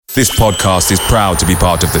This podcast is proud to be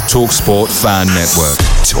part of the TalkSport Fan Network.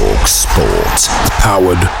 TalkSport.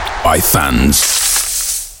 Powered by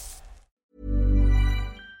fans.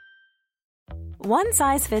 One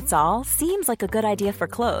size fits all seems like a good idea for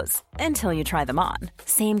clothes until you try them on.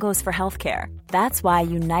 Same goes for healthcare. That's why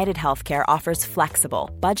United Healthcare offers flexible,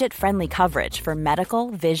 budget-friendly coverage for medical,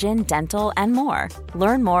 vision, dental, and more.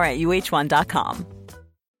 Learn more at uh1.com.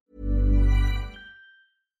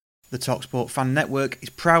 The TalkSport Fan Network is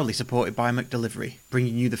proudly supported by McDelivery,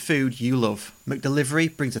 bringing you the food you love.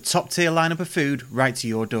 McDelivery brings a top-tier lineup of food right to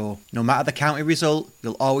your door. No matter the county result,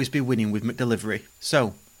 you'll always be winning with McDelivery.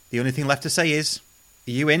 So, the only thing left to say is,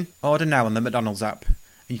 are you in? Order now on the McDonald's app. And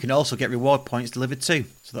you can also get reward points delivered too.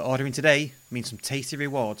 So that ordering today means some tasty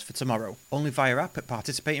rewards for tomorrow. Only via app at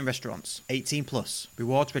participating restaurants. 18 plus.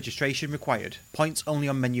 Rewards registration required. Points only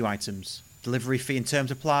on menu items. Delivery fee and terms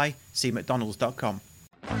apply. See mcdonalds.com.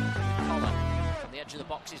 On the edge of the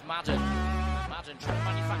box is Madden. Madden trying to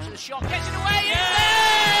manufacture the shot, gets it away, it's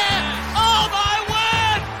there! Oh my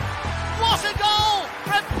word! What a goal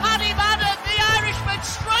from Paddy Madden! The Irishman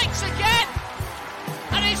strikes again!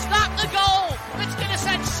 And is that the goal that's going to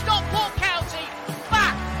send Stockport County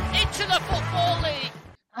back into the Football League?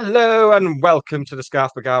 Hello and welcome to the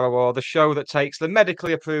Scarf Bagara War, the show that takes the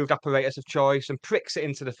medically approved apparatus of choice and pricks it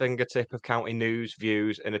into the fingertip of county news,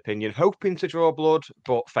 views and opinion, hoping to draw blood,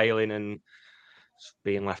 but failing and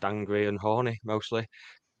being left angry and horny, mostly.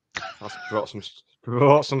 I've brought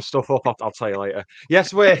some stuff up, I'll tell you later.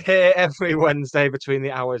 Yes, we're here every Wednesday between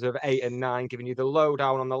the hours of 8 and 9, giving you the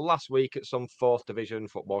lowdown on the last week at some 4th Division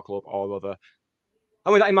football club or other.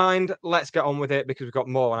 And with that in mind, let's get on with it because we've got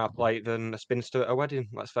more on our plate than a spinster at a wedding,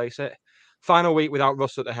 let's face it. Final week without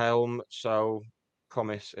Russ at the helm, so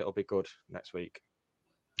promise it'll be good next week.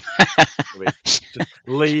 Just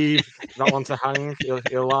leave that one to hang.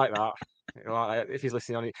 He'll like that. If he's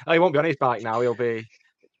listening on it. He won't be on his bike now. He'll be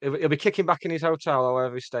kicking back in his hotel or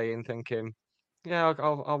wherever he's staying, thinking, yeah,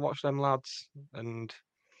 I'll watch them lads. And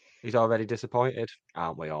he's already disappointed.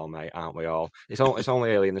 Aren't we all, mate? Aren't we all? It's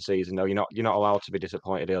only early in the season, though. You're not allowed to be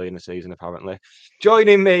disappointed early in the season, apparently.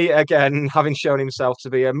 Joining me again, having shown himself to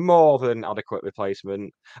be a more than adequate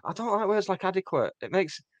replacement. I don't like words like adequate. It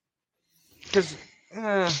makes because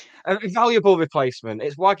a valuable replacement.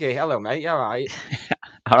 It's Waggy. Hello, mate. You all right?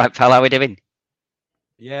 All right, pal. How are we doing?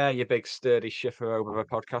 Yeah, you big sturdy shiffer over a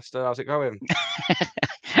podcaster. How's it going?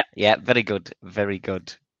 Yeah, very good. Very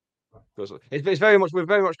good. It's very much. We've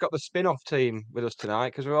very much got the spin-off team with us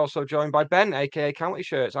tonight because we're also joined by Ben, aka County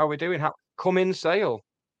Shirts. How are we doing? Come in sale.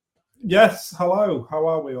 Yes, hello. How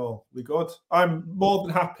are we all? We good? I'm more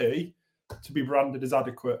than happy to be branded as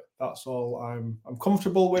adequate. That's all. I'm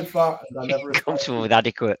comfortable with that, and I never comfortable with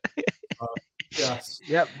adequate. Yes.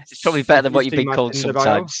 Yep. It's probably better than what you've been called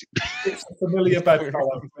sometimes. It's a familiar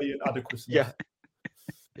bedfellow being adequate. Yeah.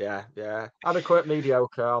 Adequate,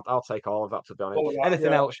 mediocre. I'll take all of that, to be honest. That,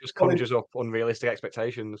 anything else just conjures up unrealistic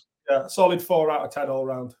expectations. Yeah, solid 4 out of 10 all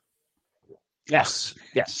round. Yes.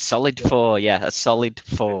 Solid 4. Yeah, a solid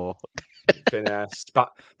 4. Been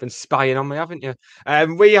spying on me, haven't you?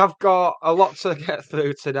 We have got a lot to get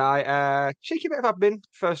through tonight. Cheeky bit of admin,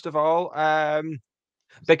 first of all.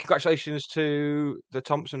 Big congratulations to the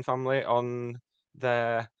Thompson family on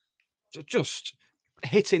their just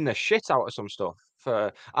hitting the shit out of some stuff.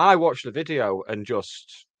 I watched the video and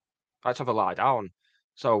just I had to have a lie down.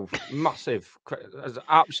 So massive, it's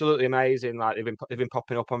absolutely amazing. Like they've been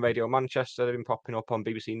popping up on Radio Manchester, they've been popping up on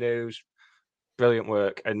BBC News. Brilliant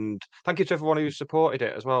work, and thank you to everyone who supported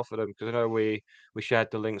it as well for them, because I know we shared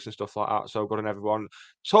the links and stuff like that. So good on everyone.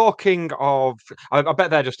 Talking of, I bet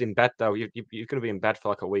they're just in bed though. You're going to be in bed for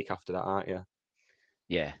like a week after that, aren't you?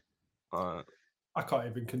 Yeah. I can't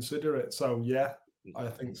even consider it. So yeah, I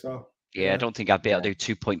think so. Yeah, I don't think I'd be able to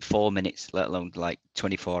do 2.4 minutes, let alone like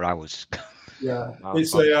 24 hours. Yeah,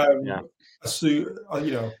 it's a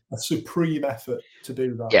supreme effort to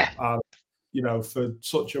do that. Yeah. For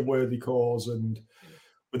such a worthy cause and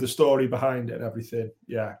with the story behind it and everything.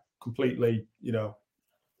 Yeah, completely,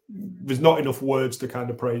 there's not enough words to kind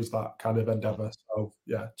of praise that kind of endeavour. So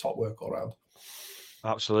yeah, top work all around.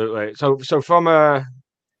 Absolutely. So from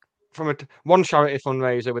one charity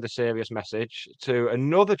fundraiser with a serious message to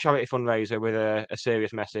another charity fundraiser with a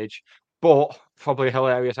serious message, but probably a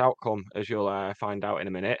hilarious outcome, as you'll find out in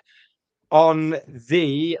a minute.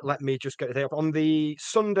 Let me just get the date up. On the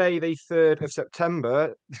Sunday, the 3rd of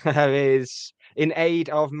September, there is, in aid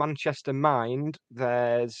of Manchester Mind,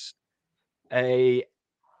 there's a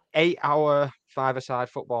 8-hour five-a-side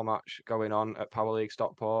football match going on at Power League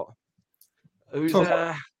Stockport.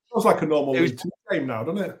 Sounds like a normal League Two game now,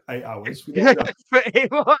 doesn't it? 8 hours. Pretty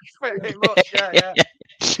much, yeah.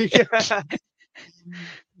 Yeah.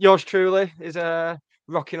 Yours truly is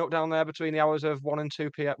rocking up down there between the hours of 1 and 2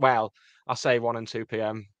 p.m. Well, I say 1 and 2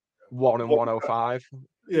 p.m. 1 and 1:05.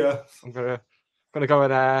 Yeah. I'm gonna go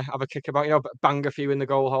and have a kick about, bang a few in the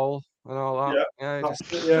goal hole and all that. Yeah.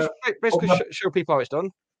 Just Yeah. basically show people how it's done.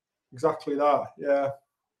 Exactly that. Yeah.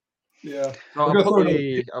 Yeah. So I'm going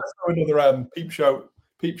to throw another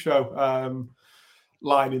peep show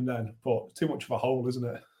line in then, but too much of a hole, isn't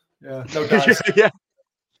it? Yeah. No dice.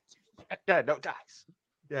 Yeah, no dice.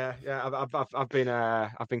 Yeah. I've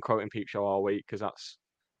been quoting Peep Show all week because that's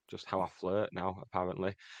just how I flirt now,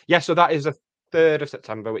 apparently. Yeah. So that is the 3rd of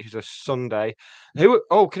September, which is a Sunday.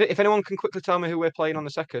 If anyone can quickly tell me who we're playing on the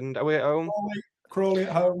 2nd, are we at home? Crawley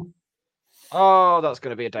at home. Oh, that's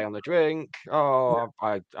going to be a day on the drink. Oh,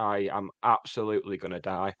 I am absolutely going to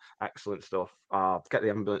die. Excellent stuff. Get the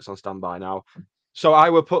ambulance on standby now. So I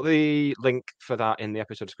will put the link for that in the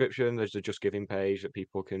episode description. There's a Just Giving page that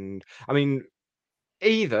people can,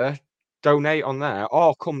 either donate on there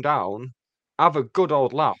or come down, have a good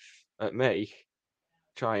old laugh at me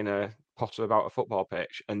trying to potter about a football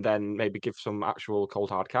pitch, and then maybe give some actual cold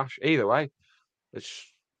hard cash. Either way,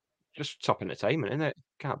 it's just top entertainment, isn't it?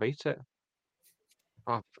 Can't beat it.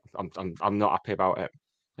 I'm not happy about it.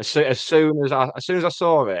 As soon as I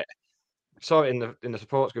saw it in the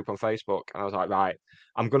supports group on Facebook, and I was like, right,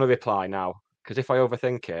 I'm gonna reply now, because if I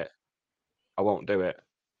overthink it, I won't do it.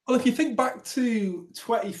 Well, if you think back to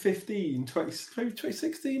 2015,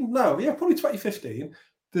 2016, probably 2015,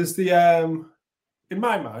 there's the in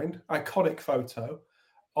my mind iconic photo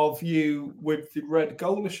of you with the red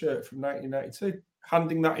goalie shirt from 1992,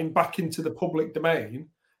 handing that back into the public domain.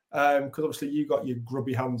 Because obviously you got your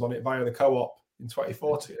grubby hands on it via the co-op in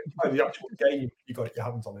 2014. The actual game, you got your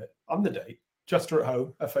hands on it on the date. Chester at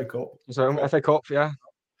home, FA Cup. So FA Cup, yeah.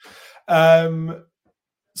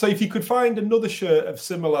 So if you could find another shirt of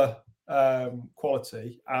similar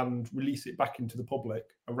quality and release it back into the public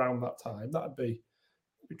around that time, that'd be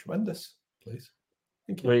tremendous. Please,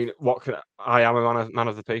 thank you. I am a man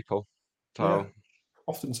of the people. So. Yeah.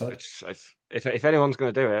 Often so. If anyone's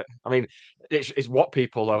going to do it, it's what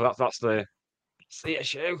people though. That's the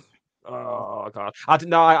issue. Oh God, I didn't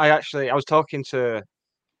know. I was talking to.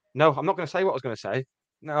 No, I'm not going to say what I was going to say.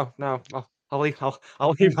 No. I'll leave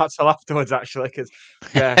that till afterwards. Actually, because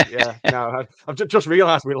no, I've just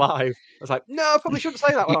realised we're live. I was like, no, I probably shouldn't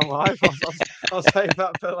say that when I'm live. I'll save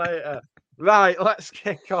that for later. Right, let's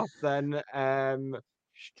kick off then.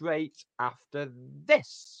 Straight after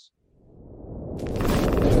this.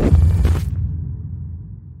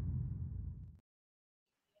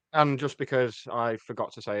 And just because I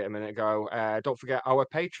forgot to say it a minute ago, don't forget our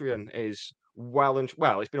Patreon is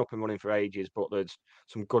it's been up and running for ages, but there's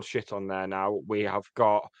some good shit on there now. We have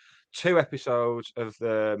got 2 episodes of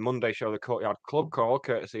the Monday show, the Courtyard Club Call,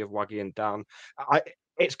 courtesy of Waggy and Dan.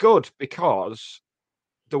 It's good because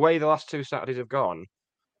the way the last 2 Saturdays have gone,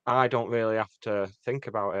 I don't really have to think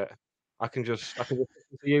about it. I can just listen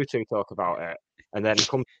to you two talk about it, and then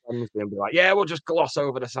come to Wednesday and be like, yeah, we'll just gloss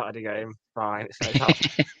over the Saturday game. Fine.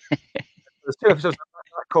 There's 2 episodes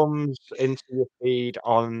that comes into your feed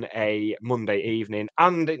on a Monday evening,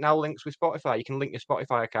 and it now links with Spotify. You can link your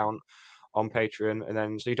Spotify account on Patreon, and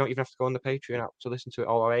then so you don't even have to go on the Patreon app to listen to it,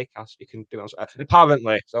 or Acast. You can do it on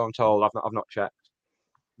apparently. So I'm told. I've not checked.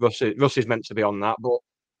 Russ is meant to be on that, but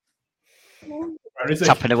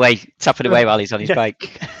tapping away while he's on his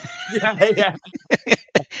bike. Yeah.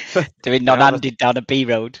 Doing non-handed down a B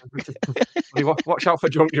road. Watch out for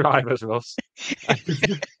drunk drivers, Russ.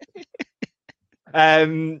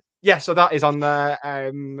 So that is on there.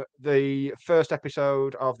 The first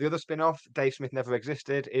episode of the other spin-off, Dave Smith Never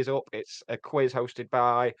Existed, is up. It's a quiz hosted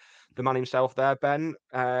by the man himself there, Ben,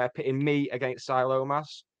 pitting me against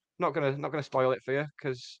Silomas. Not gonna spoil it for you,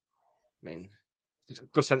 because there's a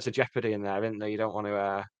good sense of jeopardy in there, isn't there? You don't want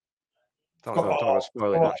to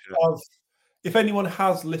spoil it. If anyone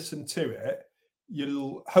has listened to it,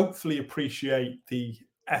 you'll hopefully appreciate the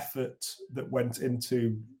effort that went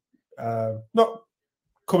into not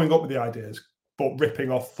coming up with the ideas, but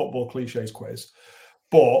ripping off football cliches quiz.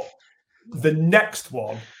 But the next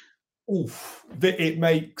one, it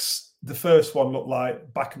makes the first one look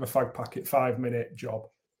like back of a fag packet 5-minute job.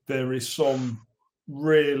 There is some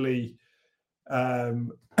really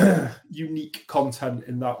unique content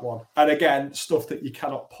in that one, and again, stuff that you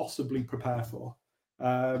cannot possibly prepare for.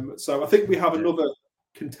 So I think we have another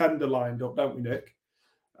contender lined up, don't we, Nick?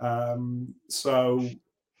 So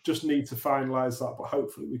just need to finalise that, but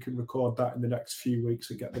hopefully we can record that in the next few weeks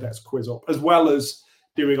and get the next quiz up, as well as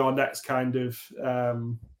doing our next kind of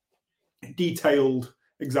detailed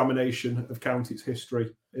examination of County's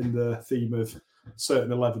history in the theme of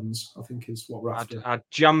certain 11s, I think is what we're after. A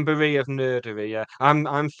jamboree of nerdery. Yeah,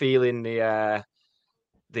 I'm feeling the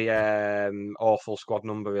awful squad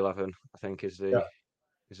number 11. I think is the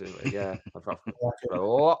yeah. I've got a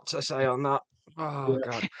lot to say on that. Oh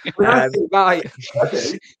God! Right.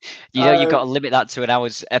 You've got to limit that to an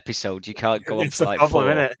hour's episode. You can't go on for like problem,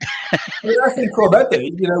 4. Isn't it? I mean, I think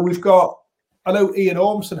already, we've got. I know Ian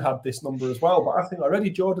Ormson had this number as well, but I think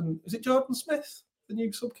already Jordan Smith, the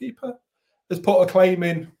new subkeeper, has put a claim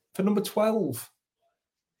in for number 12.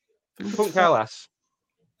 Couldn't care less.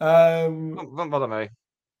 Don't bother me.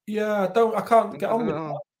 Yeah, I can't get on with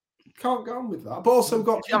that. Can't get on with that. But also we've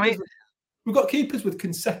got keepers with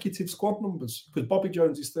consecutive squad numbers because Bobby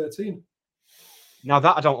Jones is 13. Now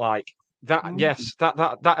that I don't like. That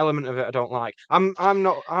element of it I don't like. I'm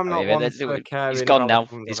not one for caring. He's gone now.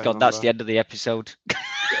 He's gone. That's the end of the episode.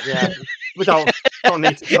 Yeah. We don't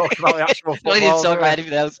need to talk about the actual football. We need to talk about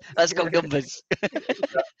anything else. Let's go numbers.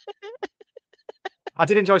 I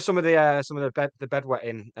did enjoy some of the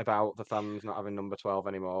bedwetting about the fans not having number 12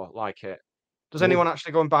 anymore. Like it. Does anyone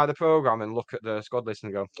actually go and buy the programme and look at the squad list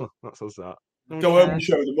and go, oh, that's us that? Go home and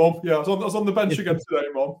show them, Mum. Yeah, I was on the bench again today,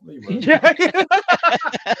 Mum.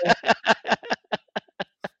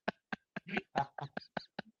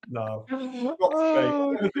 No.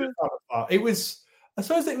 I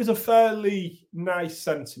suppose it was a fairly nice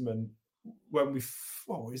sentiment when we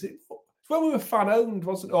were fan owned,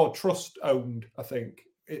 wasn't it? Or trust owned, I think.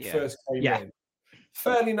 It first came in.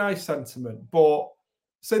 Fairly nice sentiment. But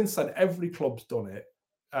since then, every club's done it.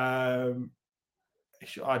 I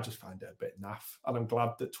just find it a bit naff, and I'm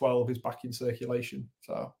glad that 12 is back in circulation.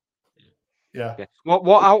 So, yeah.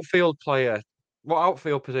 What outfield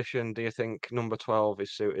position do you think number 12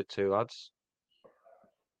 is suited to, lads?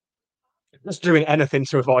 Just doing anything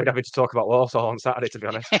to avoid having to talk about Walsall on Saturday, to be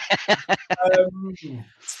honest.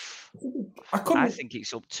 I think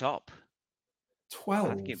it's up top. 12.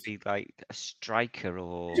 I think it'd be like a striker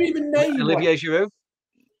or. Do you even name Olivier Giroud?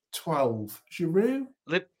 12. Giroud?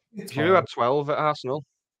 Giroud had 12 at Arsenal.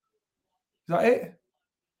 Is that it?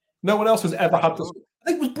 No one else has ever had this. I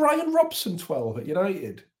think it was Brian Robson 12 at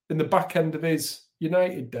United in the back end of his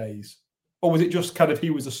United days. Or was it just kind of he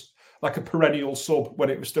was like a perennial sub when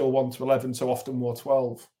it was still 1 to 11, so often more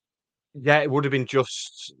 12? Yeah, it would have been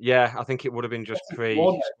just. Yeah, I think it would have been just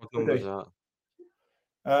numbers.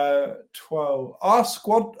 12. Our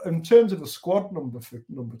squad, in terms of the squad number for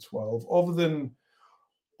number 12, other than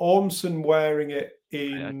Ormson wearing it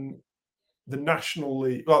in the National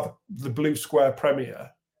League, the Blue Square Premier,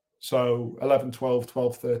 so 11, 12,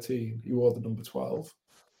 12, 13, he wore the number 12.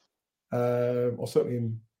 Or certainly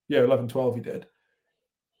in 11, 12 he did.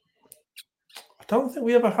 I don't think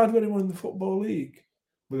we ever had anyone in the Football League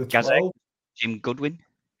with a 12. Jim Goodwin.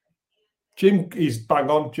 He's bang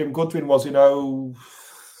on. Jim Goodwin was in 03,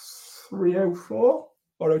 04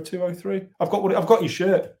 or 02, 03. I've got your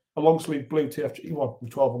shirt, a long sleeve blue TFG one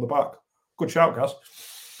with 12 on the back. Good shout, guys.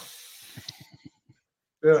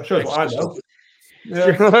 Yeah, shows what I know.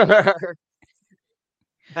 Yeah.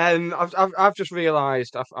 I've just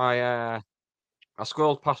realised I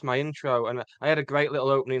scrolled past my intro and I had a great little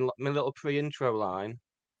opening, my little pre-intro line,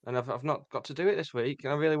 and I've not got to do it this week.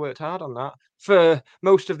 And I really worked hard on that. For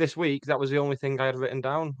most of this week, that was the only thing I had written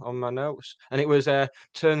down on my notes. And it was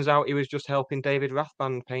turns out he was just helping David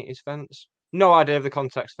Rathband paint his fence. No idea of the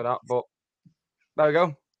context for that, but there we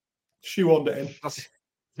go. Shoehorned it in. That's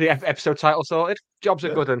the episode title sorted. Job's a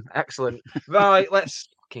good one. Excellent. Right, let's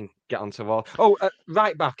fucking get on to all. Oh,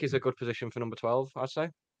 right back is a good position for number 12, I'd say.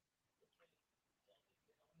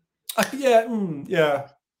 Yeah.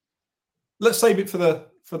 Let's save it for the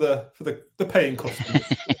paying customers.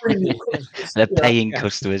 The paying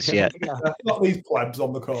customers, yeah. Not these plebs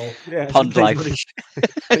on the call. Yeah, Pond life. These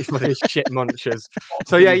shit munchers.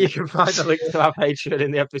 So yeah, you can find the link to our Patreon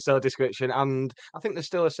in the episode description, and I think there's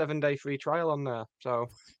still a 7-day free trial on there. So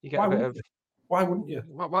you get Why wouldn't you?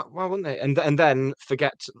 Why wouldn't they? And then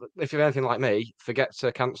forget, if you're anything like me, forget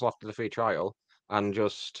to cancel after the free trial and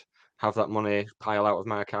just have that money pile out of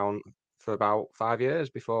my account for about 5 years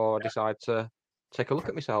before I decide to take a look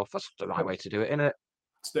at myself. That's the right way to do it, isn't it?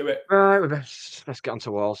 Let's do it. Right, let's get on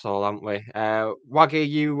to Walsall, aren't we?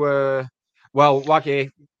 Waggy, Waggy,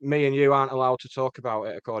 me and you aren't allowed to talk about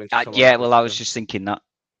it, according to I was just thinking that.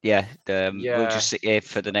 We'll just sit here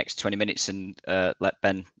for the next 20 minutes and let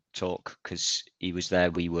Ben talk, because he was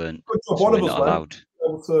there, we weren't. Good job, one of us allowed.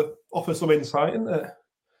 Able to offer some insight, isn't it?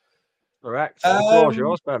 Correct. The floor's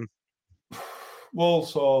yours, Ben.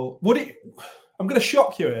 Walsall. I'm going to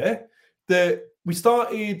shock you here that we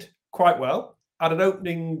started quite well. Had an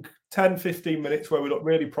opening 10, 15 minutes where we looked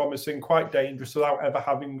really promising, quite dangerous, without ever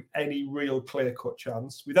having any real clear-cut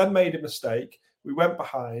chance. We then made a mistake. We went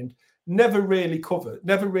behind, never really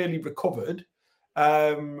recovered,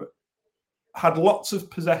 had lots of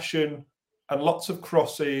possession and lots of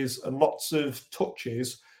crosses and lots of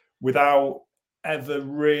touches without ever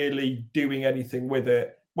really doing anything with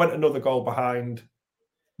it. Went another goal behind,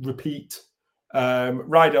 repeat.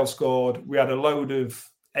 Rydell scored. We had a load of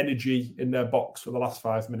energy in their box for the last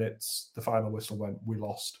 5 minutes. The final whistle went, we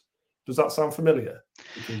lost. Does that sound familiar?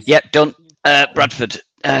 Yep, done. Bradford.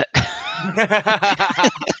 Yeah.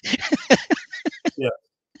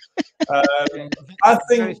 I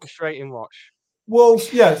think it's frustrating watch. Well,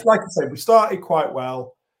 yeah, like I say, we started quite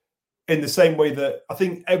well in the same way that I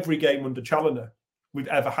think every game under Challoner we've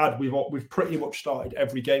ever had, we've pretty much started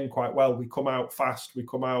every game quite well. We come out fast, we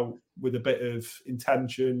come out with a bit of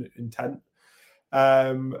intent.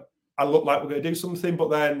 I look like we're going to do something, but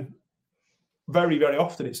then very, very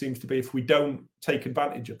often it seems to be if we don't take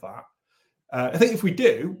advantage of that. I think if we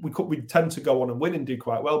do, we tend to go on and win and do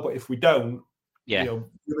quite well. But if we don't, yeah, the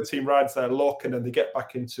other team rides their luck and then they get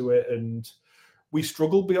back into it, and we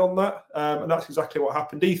struggle beyond that. And that's exactly what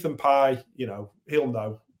happened. Ethan Pye, he'll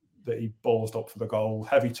know that he ballsed up for the goal,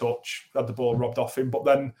 heavy touch, had the ball robbed off him. But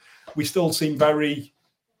then we still seem very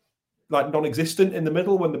non-existent in the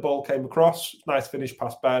middle when the ball came across. Nice finish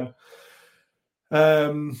past Ben.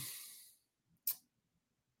 There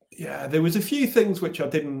was a few things which I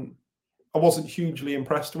wasn't hugely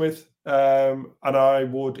impressed with. And I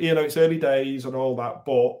would, it's early days and all that,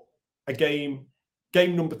 but a game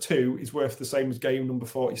number 2 is worth the same as game number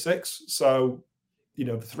 46. So,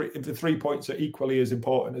 the 3 points are equally as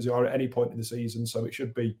important as they are at any point in the season. So it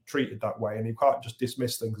should be treated that way. And you can't just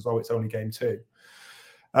dismiss things as, it's only game 2.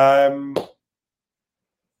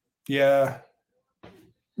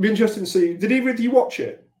 Be interesting to see. Did either of you watch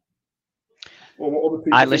it? Or what other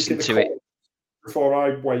people I listened to it before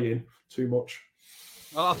I weigh in too much.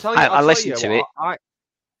 Well, I'll tell you. I listened to it.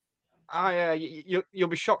 You'll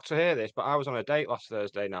be shocked to hear this, but I was on a date last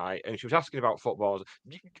Thursday night, and she was asking about football.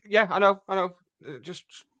 Yeah, I know. Just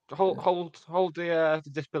hold the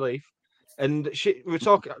disbelief. And she was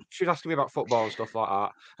asking me about football and stuff like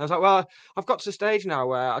that. And I was like, well, I've got to the stage now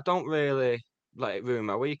where I don't really let it ruin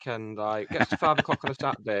my weekend. Like, it gets to 5 o'clock on a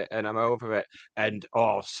Saturday and I'm over it. And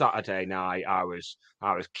Saturday night, I was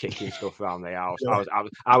kicking stuff around the house. Yeah.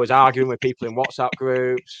 I was arguing with people in WhatsApp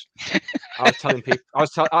groups. I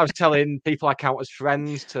was telling people I count as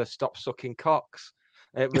friends to stop sucking cocks.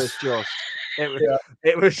 It was just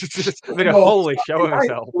I mean, a holy show of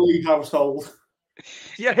myself. Household.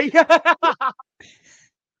 Yeah.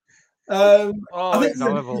 I think there's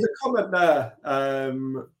a comment there.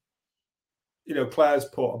 Claire's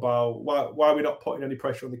put about why are we not putting any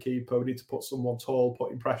pressure on the keeper? We need to put someone tall,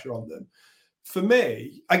 putting pressure on them. For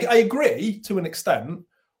me, I agree to an extent,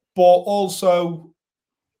 but also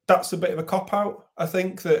that's a bit of a cop-out. I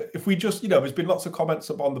think that if we just, there's been lots of comments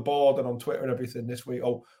up on the board and on Twitter and everything this week,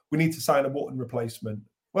 we need to sign a Wootton replacement.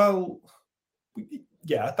 Well,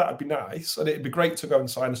 yeah, that'd be nice. And it'd be great to go and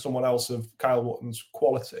sign someone else of Kyle Wootton's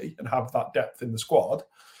quality and have that depth in the squad.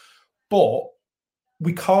 But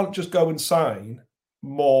we can't just go and sign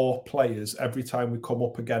more players every time we come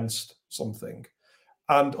up against something.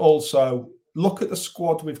 And also, look at the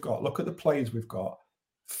squad we've got. Look at the players we've got.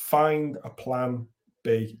 Find a plan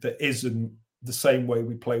B that isn't the same way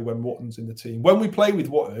we play when Wootton's in the team. When we play with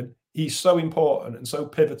Wootton, he's so important and so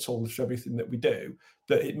pivotal to everything that we do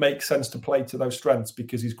that it makes sense to play to those strengths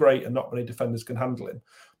because he's great and not many defenders can handle him.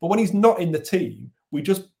 But when he's not in the team, we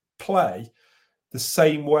just play the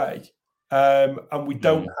same way. And we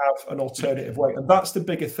don't have an alternative way. And that's the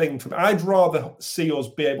bigger thing for me. I'd rather see us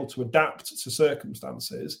be able to adapt to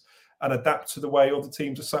circumstances and adapt to the way other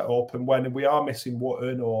teams are set up. And when we are missing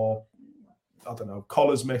Wootton or, I don't know,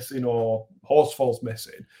 Collar's missing or Horsfall's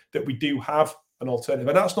missing, that we do have an alternative.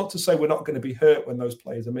 And that's not to say we're not going to be hurt when those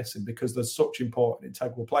players are missing because they're such important,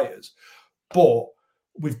 integral players. But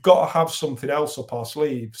we've got to have something else up our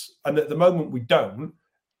sleeves. And at the moment we don't.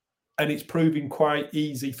 And it's proving quite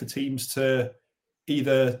easy for teams to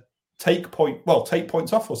either take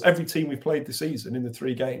points off us. Every team we've played this season in the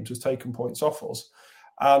 3 games has taken points off us.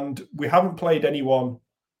 And we haven't played anyone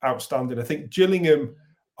outstanding. I think Gillingham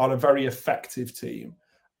are a very effective team.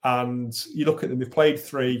 And you look at them, they've played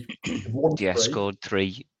 3. They've won 3. Scored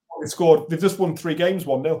 3. They've just won 3 games,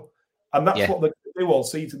 1-0. And that's what they're going to do all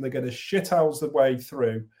season. They're going to shithouse their way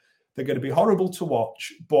through. They're going to be horrible to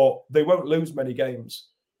watch, but they won't lose many games.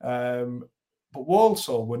 But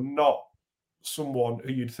Walsall were not someone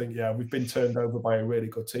who you'd think, we've been turned over by a really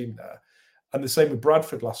good team there. And the same with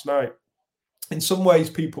Bradford last night. in some ways,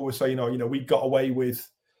 people were saying, we got away with,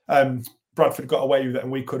 Bradford got away with it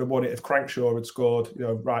and we could have won it if Crankshaw had scored,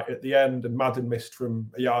 right at the end, and Madden missed from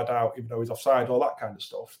a yard out, even though he's offside, all that kind of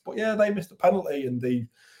stuff. But yeah, they missed a penalty, and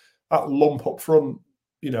that lump up front,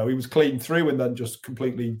 he was clean through and then just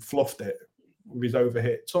completely fluffed it with his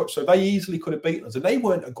overhit touch. So they easily could have beaten us, and they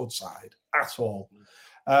weren't a good side at all.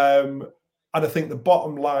 And I think the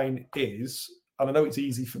bottom line is, and I know it's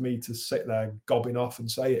easy for me to sit there gobbing off and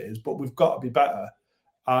say it is, but we've got to be better.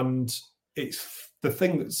 And it's the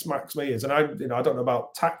thing that smacks me is, and I don't know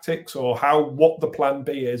about tactics or what the plan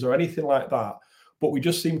B is or anything like that, but we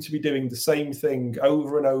just seem to be doing the same thing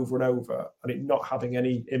over and over and over, and it not having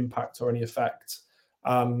any impact or any effect.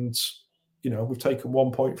 And we've taken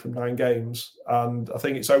 1 point from 9 games, and I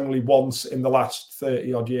think it's only once in the last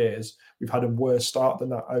 30 odd years we've had a worse start than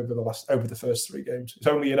that over the first 3 games. It's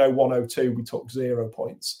only in 01-02 we took 0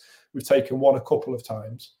 points. We've taken 1 a couple of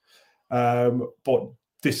times, but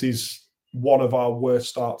this is one of our worst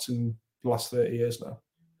starts in the last 30 years now.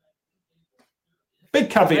 Big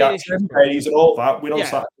caveats, days and all that. We don't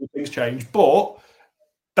start things change, but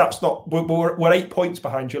that's not. We're 8 points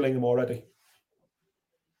behind Gillingham already.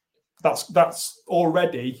 That's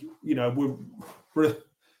already, we're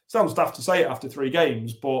sounds daft to say it after 3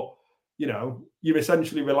 games, but you're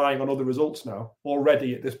essentially relying on other results now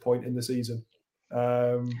already at this point in the season.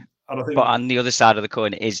 And I think, but on the other side of the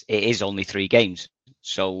coin, it is only 3 games,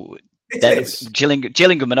 so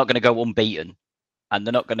Gillingham are not going to go unbeaten, and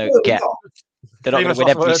they're not going to get. They're not going to win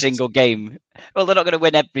every single game. Well, they're not going to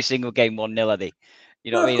win every single game 1-0, are they?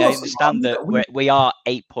 You know what I mean? I understand that we are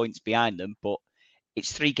 8 points behind them, but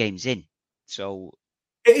it's 3 games in, so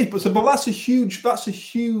it is. But that's a huge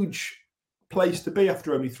place to be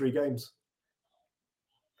after only 3 games.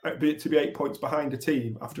 To be 8 points behind a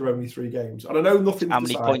team after only 3 games, and I know nothing. How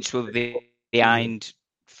many points were we behind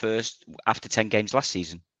first after 10 games last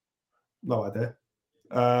season? No idea.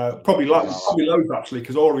 Probably loads actually,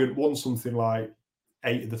 because Orient won something like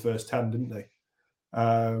 8 of the first 10, didn't they?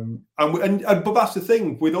 But that's the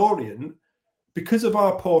thing with Orient, because of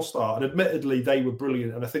our poor start, and admittedly they were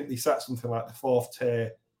brilliant, and I think they set something like the 4th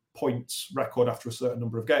tier points record after a certain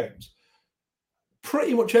number of games.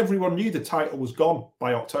 Pretty much everyone knew the title was gone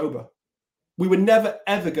by October. We were never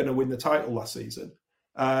ever going to win the title last season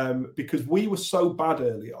because we were so bad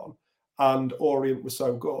early on, and Orient was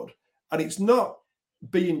so good. And it's not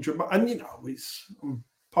being dramatic. And,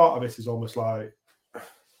 part of it is almost like, I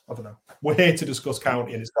don't know, we're here to discuss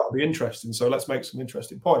county and it's got to be interesting. So let's make some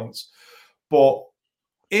interesting points. But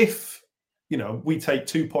if, we take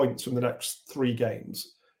 2 points from the next 3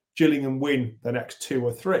 games, Gillingham win the next 2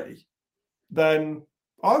 or 3, then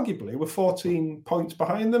arguably we're 14 points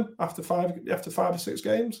behind them after 5 or 6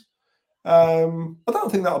 games. I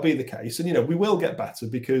don't think that'll be the case. And, we will get better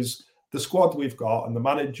because the squad we've got and the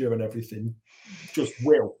manager and everything just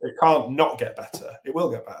will. It can't not get better. It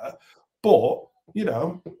will get better. But,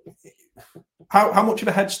 how much of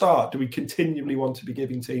a head start do we continually want to be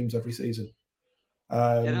giving teams every season?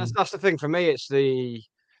 That's the thing for me. It's the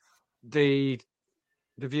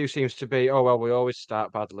view seems to be, oh, well, we always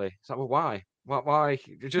start badly. It's like, well, why? Why?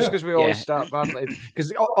 Just because we always start badly?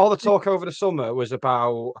 Because all the talk over the summer was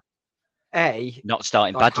about not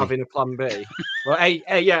starting badly, having a plan B. Well,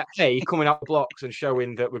 A coming out the blocks and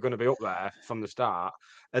showing that we're going to be up there from the start,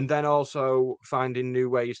 and then also finding new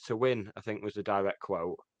ways to win, I think was the direct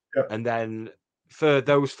quote. Yep. And then for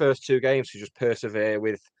those first 2 games to just persevere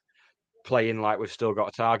with playing like we've still got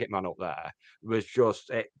a target man up there was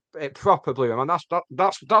just it proper blew him. And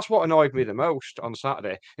that's what annoyed me the most on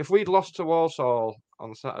Saturday. If we'd lost to Walsall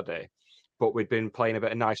on Saturday, but we'd been playing a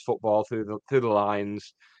bit of nice football through the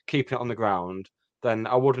lines, keeping it on the ground, then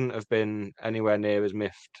I wouldn't have been anywhere near as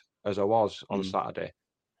miffed as I was on Saturday.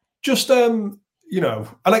 Just and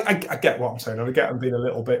I get what I'm saying, and I get I'm being a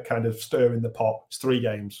little bit kind of stirring the pot. It's 3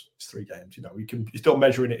 games. You're still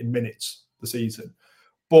measuring it in minutes the season,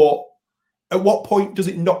 but at what point does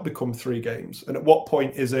it not become 3 games? And at what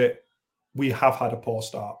point is it we have had a poor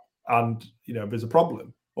start and there's a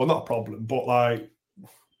problem, or not a problem, but like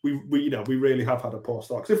we really have had a poor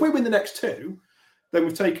start. Because if we win the next 2, then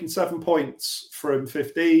we've taken 7 points from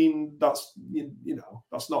 15. That's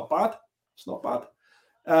that's not bad. It's not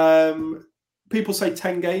bad. People say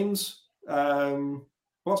 10 games. Well,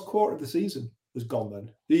 that's quarter of the season has gone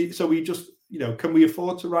then. So we just can we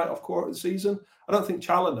afford to write off quarter of the season? I don't think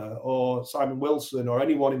Challoner or Simon Wilson or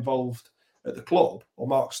anyone involved at the club or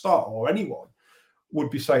Mark Starr or anyone would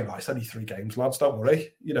be saying, it's only 3 games, lads, don't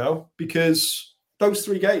worry, because those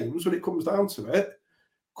 3 games, when it comes down to it,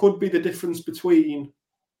 could be the difference between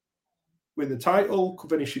winning the title,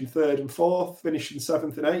 finishing 3rd and 4th, finishing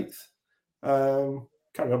 7th and 8th.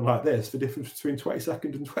 Carry on like this, the difference between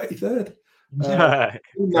 22nd and 23rd.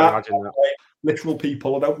 Imagine that. Literal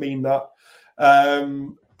people, I don't mean that.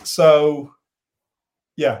 So,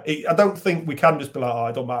 yeah, I don't think we can just be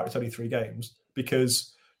like, it don't matter, it's only 3 games,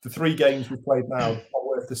 because the 3 games we've played now are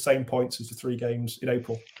worth the same points as the 3 games in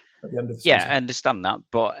April at the end of the season. Yeah, I understand that,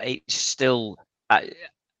 but it's still,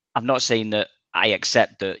 I'm not saying that I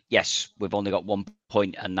accept that, yes, we've only got 1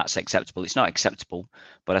 point and that's acceptable. It's not acceptable,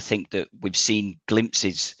 but I think that we've seen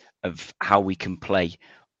glimpses of how we can play,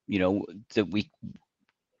 that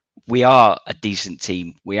we are a decent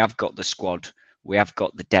team. We have got the squad. We have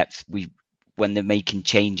got the depth. When they're making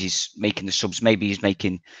changes, making the subs, maybe he's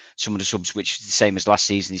making some of the subs, which is the same as last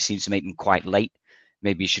season. He seems to make them quite late.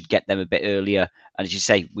 Maybe you should get them a bit earlier. And as you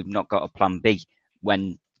say, we've not got a plan B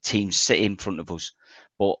when teams sit in front of us.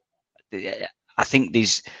 But I think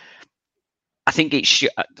it should,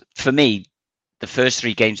 for me, the first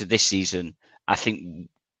 3 games of this season, I think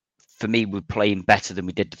for me, we're playing better than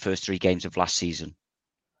we did the first 3 games of last season.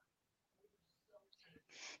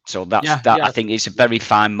 So I think it's a very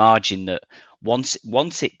fine margin that once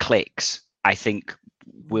it clicks, I think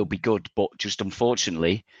we'll be good. But just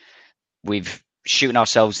unfortunately, we've shooting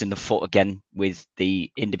ourselves in the foot again with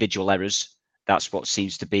the individual errors. That's what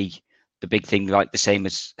seems to be the big thing, like the same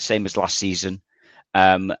as last season.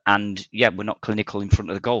 And yeah, we're not clinical in front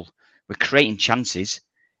of the goal. We're creating chances.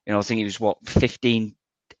 I think it was 15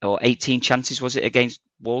 or 18 chances, was it, against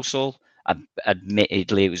Walsall?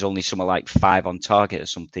 Admittedly, it was only somewhere like 5 on target or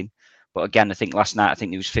something. But again, I think last night, there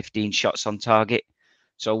was 15 shots on target.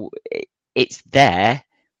 So it's there,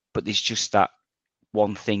 but there's just that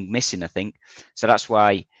one thing missing, I think. So that's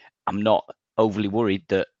why I'm not overly worried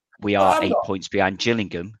that we are 8 points behind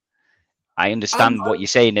Gillingham. I understand what you're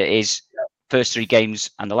saying. It is first 3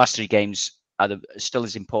 games and the last 3 games are still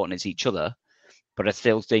as important as each other. But I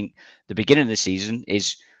still think the beginning of the season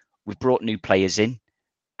is we've brought new players in,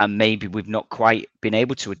 and maybe we've not quite been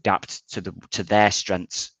able to adapt to their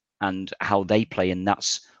strengths and how they play. And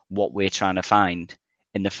that's what we're trying to find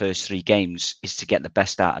in the first 3 games, is to get the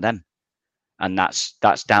best out of them. And that's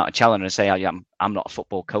down to Challoner. I say I'm not a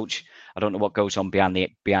football coach. I don't know what goes on behind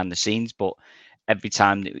the scenes, but every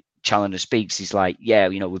time that Challoner speaks, he's like, yeah,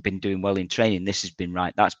 we've been doing well in training. This has been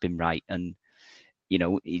right. That's been right. And,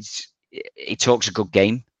 he talks a good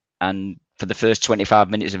game. And for the first 25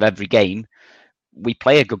 minutes of every game, we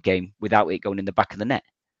play a good game without it going in the back of the net.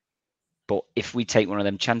 But if we take one of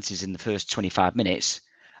them chances in the first 25 minutes,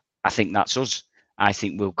 I think that's us. I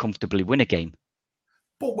think we'll comfortably win a game.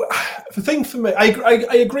 But the thing for me, I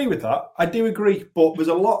agree with that. I do agree. But there's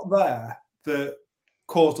a lot there that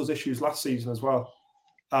caused us issues last season as well.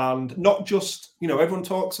 And not just, everyone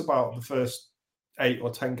talks about the first 8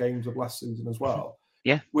 or 10 games of last season as well.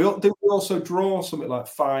 Yeah. We also draw something like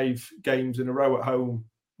 5 games in a row at home,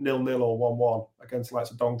 0-0 or 1-1 against the likes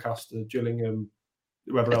of Doncaster, Gillingham,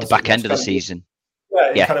 whoever else. At the back end of the season.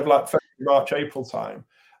 Yeah, kind of like February, March, April time.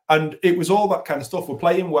 And it was all that kind of stuff. We're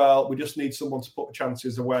playing well. We just need someone to put the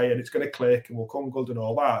chances away, and it's going to click, and we'll come good and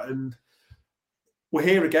all that. And we're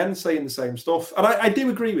here again saying the same stuff. And I do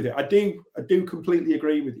agree with it. I do completely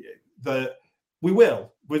agree with you that we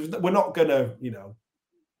will. We're not going to,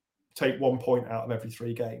 take 1 point out of every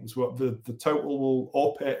 3 games. The total will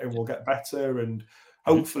up it, and we'll get better, and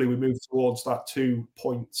hopefully we move towards that 2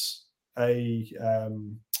 points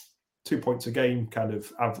 2 points a game kind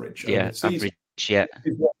of average. Average. Yeah,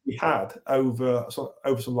 is what we had over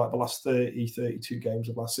some like the last 32 games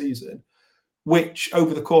of last season, which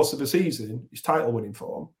over the course of the season is title winning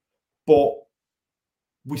form. But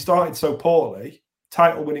we started so poorly,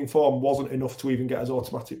 title winning form wasn't enough to even get us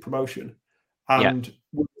automatic promotion. And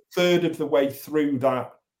we're a third of the way through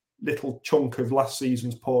that little chunk of last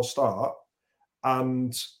season's poor start,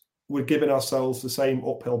 and we're giving ourselves the same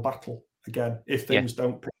uphill battle again if things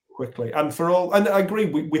don't pick up quickly. And I agree,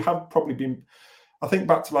 we have probably been, I think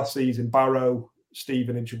back to last season, Barrow,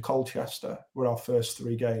 Stevenage and Colchester were our first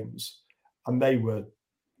 3 games, and they were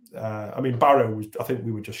Barrow was, I think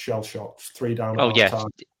we were just shell-shocked, 3 down at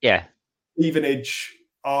half-time. Stevenage,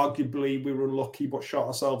 arguably we were unlucky but shot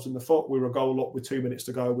ourselves in the foot. We were a goal up with 2 minutes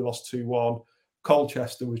to go, we lost 2-1.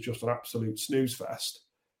 Colchester was just an absolute snooze fest,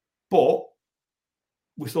 but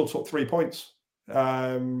we still took 3 points.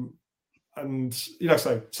 And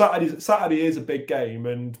so Saturday is a big game,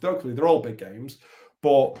 and they're all big games.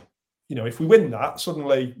 But if we win that,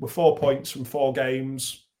 suddenly we're 4 points from 4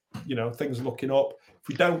 games. Things are looking up.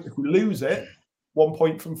 If we lose it, 1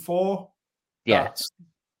 point from 4. Yeah,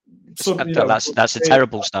 that's a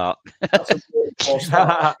terrible start. That's a poor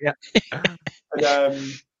start.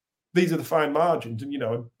 And these are the fine margins. And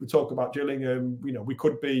we talk about Gillingham. We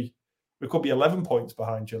could be We could be 11 points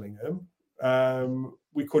behind Gillingham.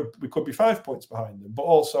 We could be 5 points behind them. But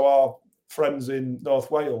also our friends in North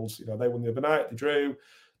Wales, they won the other night. They drew.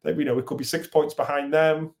 We could be 6 points behind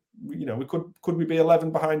them. We could we be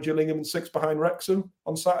 11 behind Gillingham and 6 behind Wrexham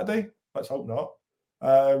on Saturday? Let's hope not,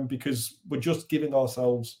 because we're just giving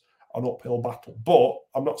ourselves an uphill battle. But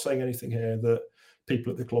I'm not saying anything here that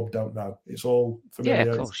people at the club don't know. It's all familiar.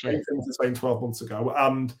 Yeah, of course, it's things the same 12 months ago.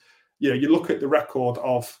 And you look at the record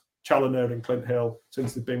of Challoner and Clint Hill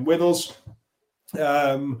since they've been with us.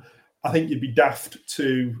 I think you'd be daft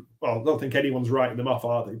to. Well, I don't think anyone's writing them off,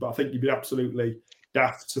 are they? But I think you'd be absolutely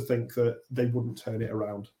daft to think that they wouldn't turn it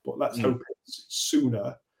around. But let's hope it's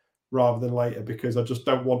sooner rather than later, because I just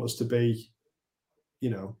don't want us to be,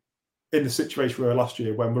 in the situation we were last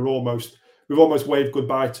year when we've almost waved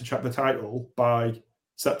goodbye to the title by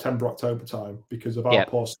September, October time because of our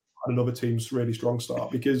poor start and another team's really strong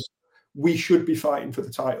start. Because we should be fighting for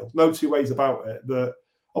the title. No two ways about it. That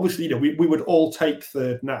obviously, we would all take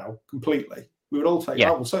third now completely. We would all take.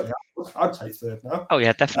 Yeah. Well, certainly, I'd take third now. Oh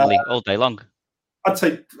yeah, definitely all day long. I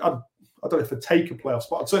don't know if I'd take a playoff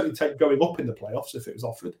spot. I'd certainly take going up in the playoffs if it was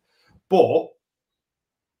offered. But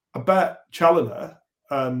I bet Challoner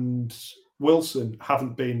and Wilson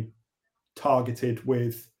haven't been targeted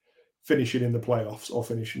with finishing in the playoffs or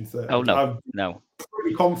finishing third. Oh no, I'm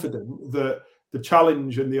pretty confident that the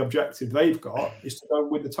challenge and the objective they've got is to go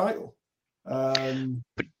and win the title.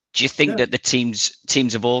 But do you think that the teams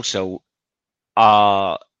have also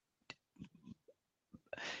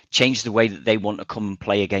changed the way that they want to come and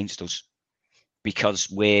play against us?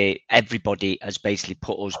 Because everybody has basically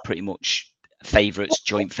put us pretty much favourites,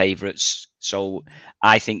 joint favourites. So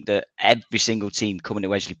I think that every single team coming to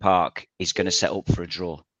Wesley Park is going to set up for a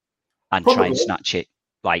draw and try and snatch it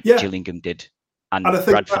like Gillingham did. And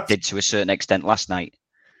Bradford did to a certain extent last night.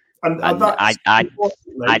 And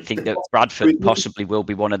I think that Bradford possibly will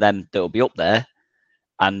be one of them that will be up there.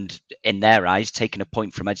 And in their eyes, taking a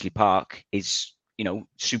point from Edgeley Park is,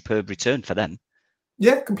 superb return for them.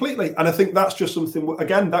 Yeah, completely. And I think that's just something,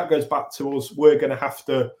 again, that goes back to us. We're going to have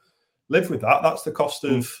to live with that. That's the cost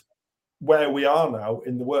of where we are now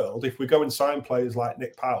in the world. If we go and sign players like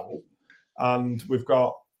Nick Powell and we've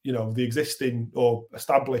got, the existing or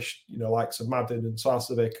established, likes of Madden and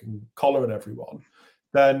Sarcevic and Collar and everyone,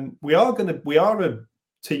 then we are a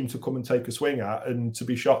team to come and take a swing at and to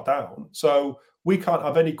be shot down. So we can't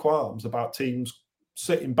have any qualms about teams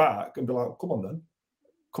sitting back and be like, come on then,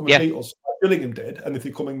 come and beat us. Like Gillingham did. And if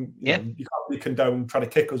you're coming, you can't really condone trying to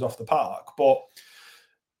kick us off the park. But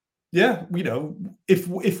yeah,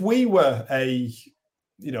 if we were a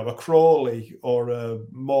Crawley or a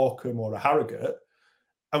Morecambe or a Harrogate,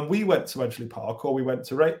 and we went to Edgeley Park or we went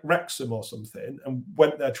to Wrexham or something and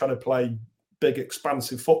went there trying to play big,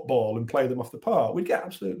 expansive football and play them off the park, we'd get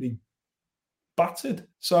absolutely battered.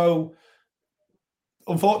 So,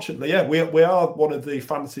 unfortunately, we are one of the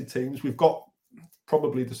fancied teams. We've got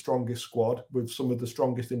probably the strongest squad with some of the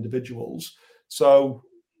strongest individuals. So,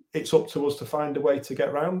 it's up to us to find a way to get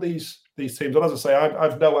around these teams. And as I say,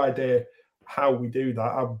 I've no idea how we do that.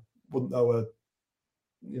 I wouldn't know a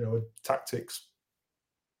tactics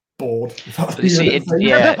board. I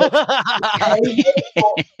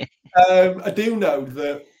do know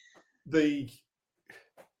that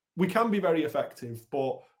we can be very effective,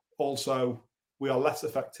 but also we are less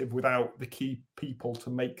effective without the key people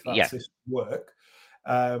to make that system work.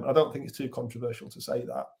 I don't think it's too controversial to say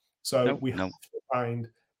that. So we have to find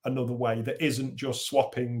another way that isn't just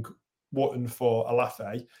swapping Wootton for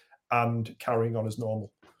Alafe and carrying on as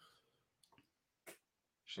normal.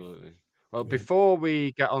 Absolutely. Well, before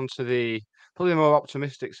we get on to the probably more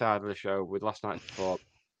optimistic side of the show with last night's performance,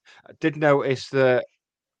 I did notice that.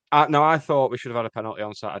 I thought we should have had a penalty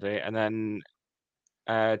on Saturday, and then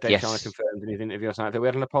Dave Challoner confirmed in his interview last night that we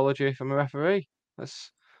had an apology from a referee.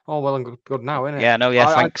 That's all well and good now, isn't it? Yeah, no,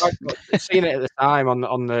 yeah, thanks. I'd seen it at the time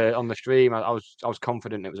on the stream. I was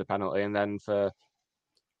confident it was a penalty, and then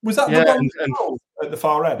was that the one at the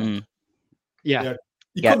far end? Yeah.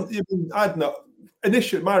 You couldn't. I'd not.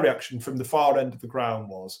 Initially, my reaction from the far end of the ground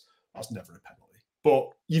was, that's never a penalty.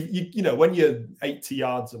 But you when you're 80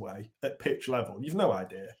 yards away at pitch level, you've no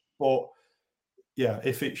idea. But yeah,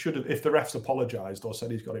 if the refs apologised or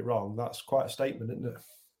said he's got it wrong, that's quite a statement, isn't it?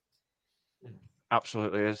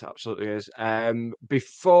 Absolutely is.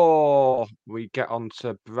 Before we get on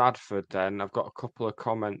to Bradford, then I've got a couple of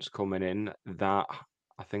comments coming in that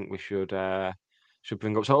I think we should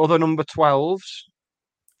bring up. So other number 12s.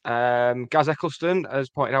 Gaz Eccleston has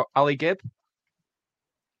pointed out Ali Gibb.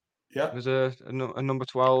 Yeah, there's a number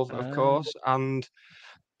 12, of course, and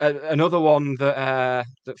another one that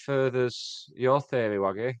furthers your theory,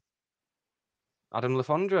 Waggy. Adam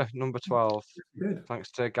Lafondra, number 12. Good.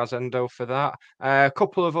 Thanks to Gazendo for that. A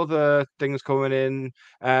couple of other things coming in.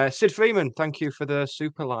 Sid Freeman, thank you for the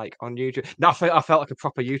super like on YouTube. No, I felt like a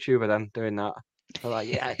proper YouTuber then doing that. Like,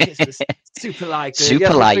 yeah, it's the super like.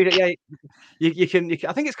 Super like. Yeah, you can.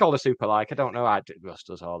 I think it's called a super like. I don't know. Russ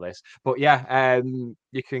does all this, but yeah,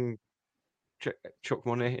 you can chuck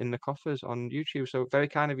money in the coffers on YouTube. So very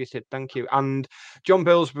kind of you, Sid. Thank you. And John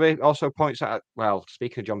Billsbury also points out. Well,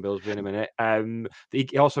 speaking of John Billsbury in a minute,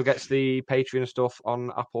 he also gets the Patreon stuff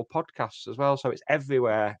on Apple Podcasts as well. So it's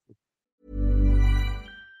everywhere.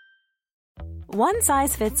 One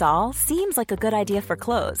size fits all seems like a good idea for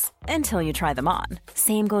clothes until you try them on.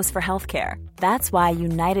 Same goes for healthcare. That's why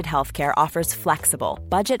United Healthcare offers flexible,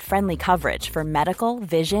 budget-friendly coverage for medical,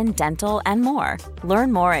 vision, dental, and more.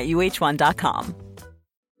 Learn more at uh1.com.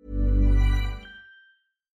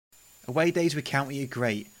 Away days with County are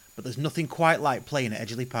great, but there's nothing quite like playing at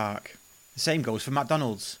Edgeley Park. The same goes for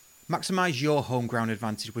McDonald's. Maximise your home ground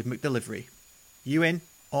advantage with McDelivery. You in?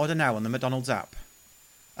 Order now on the McDonald's app.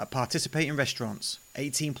 At participating restaurants,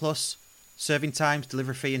 18 plus, serving times,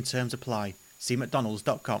 delivery fee and terms apply. See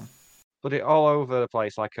mcdonalds.com. But it all over the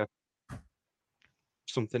place, like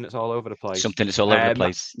something that's all over the place. Something that's all over the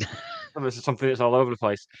place. Something that's all over the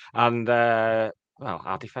place. And our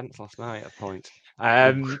defence last night at points.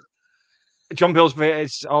 John Billsbury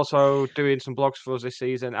is also doing some blogs for us this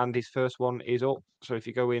season, and his first one is up. So if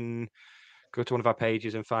you go to one of our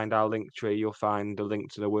pages and find our link tree, you'll find a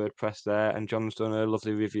link to the WordPress there. And John's done a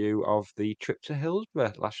lovely review of the trip to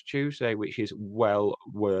Hillsborough last Tuesday, which is well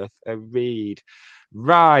worth a read.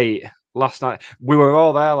 Right, last night we were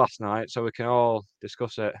all there last night, so we can all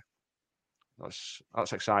discuss it.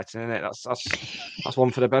 That's exciting, isn't it? That's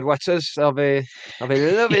one for the bedwetters. They'll be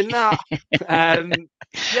loving that. Yeah,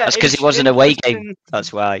 that's because it was an away game.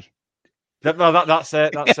 That's why. No, that's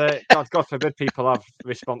it. That's it. God forbid people have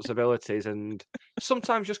responsibilities and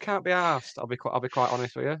sometimes just can't be asked. I'll be quite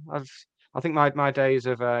honest with you. I think my days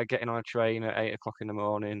of getting on a train at 8 o'clock in the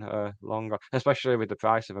morning are longer, especially with the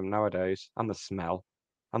price of them nowadays and the smell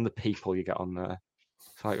and the people you get on there.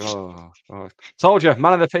 It's like, oh. Told you,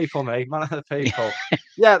 man of the people, me, man of the people.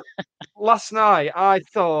 Yeah, last night I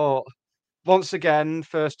thought, once again,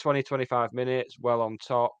 first 20-25 minutes, well on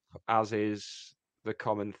top, as is the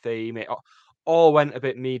common theme. It all went a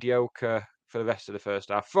bit mediocre for the rest of the first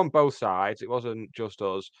half from both sides. It wasn't just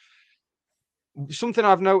us. Something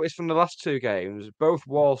I've noticed from the last two games, both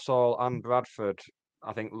Walsall and Bradford,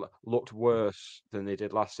 I think, looked worse than they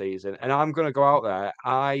did last season. And I'm going to go out there.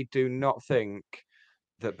 I do not think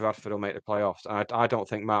that Bradford will make the playoffs. I don't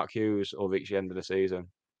think Mark Hughes will reach the end of the season.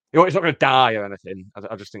 He's not going to die or anything.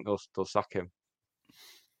 I just think they'll sack him.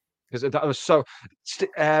 Because that was so.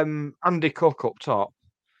 Andy Cook up top.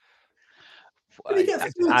 Did he get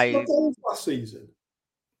 32 goals last season?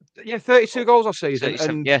 Yeah, 32 goals last season.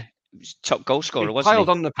 And yeah, he was top goal scorer, wasn't he? Piled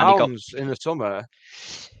on the pounds in the summer.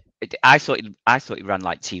 I thought he ran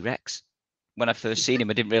like T-Rex. When I first seen him,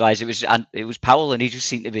 I didn't realise it was Powell, and he just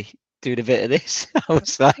seemed to be doing a bit of this. I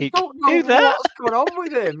was like, I don't know what's going on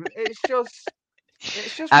with him. It's just.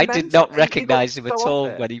 I did not recognise him at all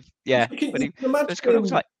when he first got up. I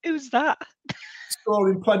was like, who's that?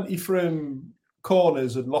 Scoring plenty from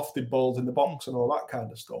corners and lofted balls in the box and all that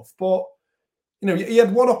kind of stuff. But, he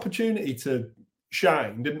had one opportunity to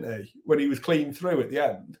shine, didn't he? When he was clean through at the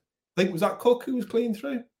end. I think, was that Cook who was clean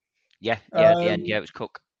through? Yeah, at the end, it was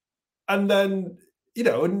Cook. And then,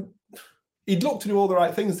 and he'd looked to do all the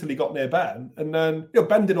right things till he got near Ben. And then,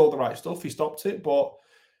 Ben did all the right stuff. He stopped it. But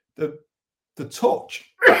the touch,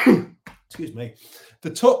 excuse me, the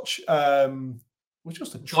touch was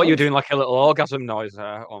just a joy. What, you were doing like a little orgasm noise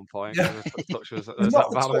there at one point. Yeah. The touch was of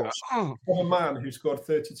a man who scored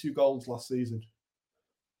 32 goals last season.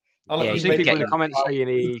 I've seen people in the comments saying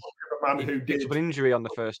he picked up an injury on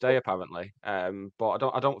the first day, apparently. But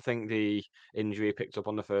I don't think the injury he picked up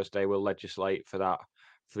on the first day will legislate for that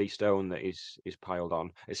 3 stone that is piled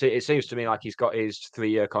on. It seems to me like he's got his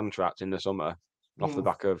 3-year contract in the summer off the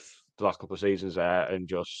back of the last couple of seasons there and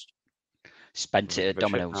just spent it at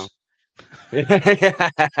Domino's.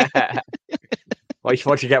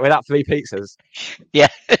 What'd you get with that? 3 pizzas? Yeah.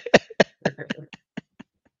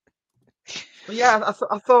 But yeah,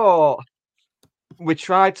 I thought we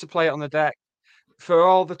tried to play it on the deck for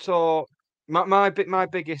all the talk. One of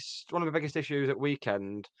the biggest issues at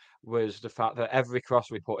weekend was the fact that every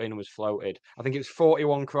cross we put in was floated. I think it was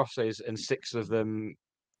 41 crosses and 6 of them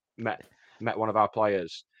met one of our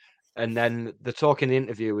players. And then the talk in the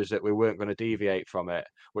interview was that we weren't going to deviate from it,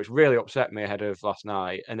 which really upset me ahead of last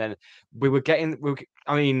night. And then we didn't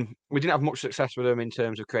have much success with them in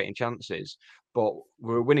terms of creating chances, but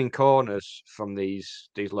we were winning corners from these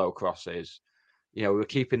low crosses. We were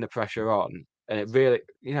keeping the pressure on, and it really,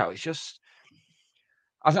 it's just.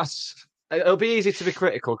 It'll be easy to be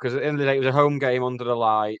critical because at the end of the day, it was a home game under the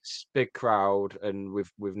lights, big crowd, and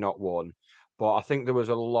we've not won. But I think there was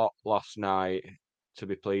a lot last night to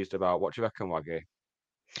be pleased about. What do you reckon, Waggy?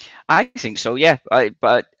 I think so, yeah.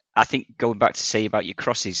 But I think going back to say about your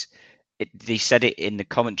crosses, they said it in the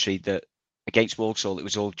commentary that against Walsall, it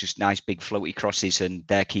was all just nice big floaty crosses and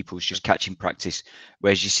their keeper was just catching practice.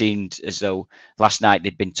 Whereas you seemed as though last night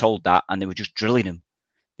they'd been told that and they were just drilling them.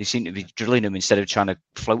 They seemed to be drilling them instead of trying to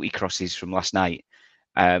floaty crosses from last night.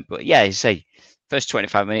 But yeah, I say first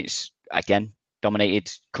 25 minutes again dominated,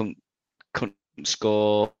 couldn't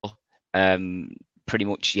score. Pretty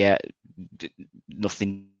much, yeah,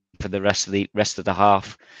 nothing for the rest of the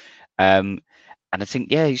half. And I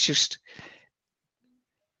think, yeah, it just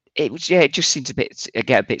seemed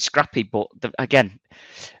get a bit scrappy. But again,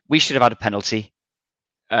 we should have had a penalty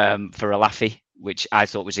for a Laffy, which I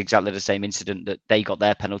thought was exactly the same incident that they got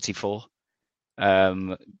their penalty for.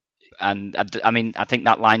 And I think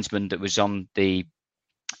that linesman that was on the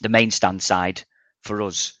main stand side for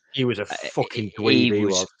us, he was a fucking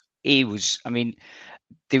dweeb. He was. I mean,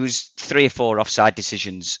 there was 3 or 4 offside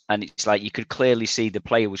decisions, and it's like you could clearly see the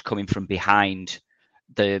player was coming from behind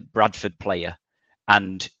the Bradford player,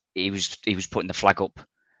 and he was putting the flag up,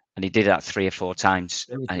 and he did that 3 or 4 times,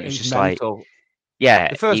 and it was just mental. Like,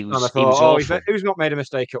 yeah, the first time I thought, he's not made a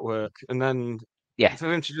mistake at work, and then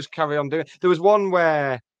for him to just carry on doing it. There was one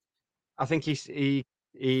where I think he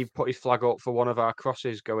put his flag up for one of our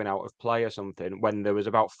crosses going out of play or something when there was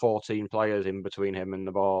about 14 players in between him and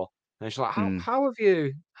the ball. And it's like, how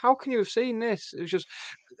can you have seen this? It was just,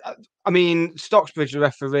 I mean, Stocksbridge, the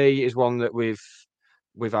referee, is one that we've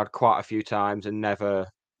had quite a few times and never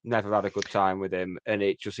had a good time with him. And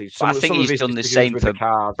it just, I think he's done the same for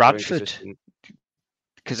Bradford.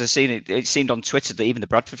 Because I've seen it. It seemed on Twitter that even the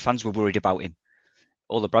Bradford fans were worried about him.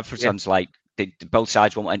 All the Bradford fans both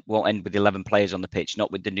sides won't end with 11 players on the pitch,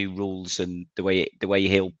 not with the new rules and the way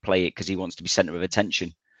he'll play it because he wants to be centre of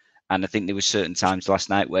attention. And I think there were certain times last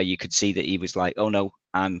night where you could see that he was like, "Oh no,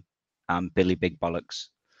 I'm Billy Big Bollocks."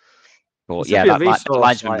 But yeah, that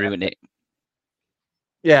linesman ruined it.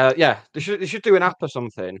 Yeah. They should do an app or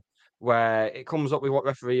something where it comes up with what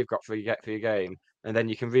referee you've got for your game, and then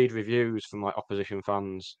you can read reviews from like opposition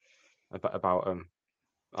fans about them.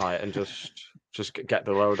 Right, and just get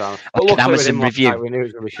the lowdown. But like an Amazon review. We knew it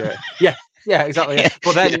was going to be shit. Yeah, exactly. Yeah.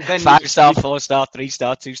 But then 5-star, 4-star,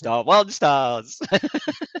 3-star, 2-star, 1 stars.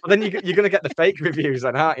 But then you're going to get the fake reviews,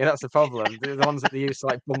 then, aren't you? That's the problem. The ones that they use to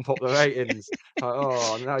like bump up the ratings. Like,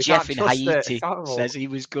 oh no, Jeff in Haiti says he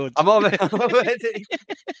was good. I'm already.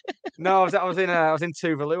 No, I was in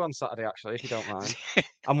Tuvalu on Saturday actually. If you don't mind,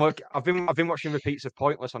 I've been watching repeats of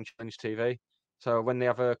Pointless on Chinese TV. So when they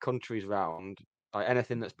have countries round, like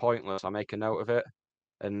anything that's pointless, I make a note of it,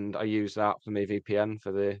 and I use that for my VPN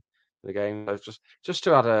for the game. So just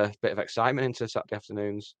to add a bit of excitement into Saturday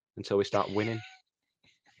afternoons until we start winning.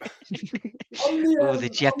 The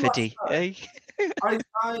jeopardy, eh? I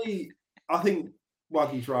think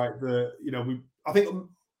Waggy's right that I think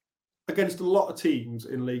against a lot of teams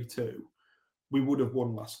in League Two, we would have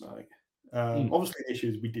won last night. Obviously, the issue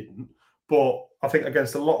is we didn't. But I think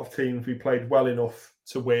against a lot of teams, we played well enough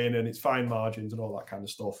to win, and it's fine margins and all that kind of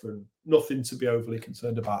stuff, and nothing to be overly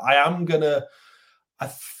concerned about. I am gonna, I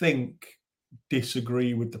think,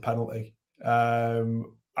 disagree with the penalty.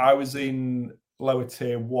 I was in lower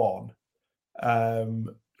tier 1, and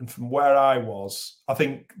from where I was, I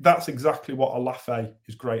think that's exactly what Olafe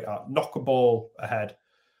is great at. Knock a ball ahead.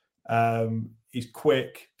 He's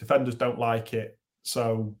quick. Defenders don't like it,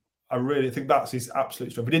 so I really think that's his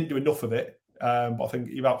absolute strength. We didn't do enough of it, but I think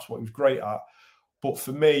that's what he was great at. But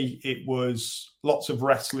for me, it was lots of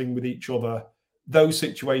wrestling with each other. Those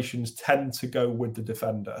situations tend to go with the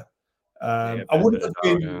defender. I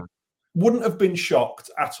wouldn't have been shocked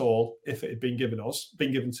at all if it had been given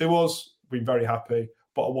to us. Been very happy,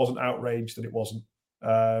 but I wasn't outraged that it wasn't.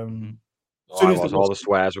 All the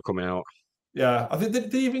swears were coming out. Yeah, I think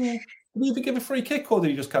did he even give a free kick, or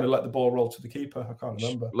did he just kind of let the ball roll to the keeper? I can't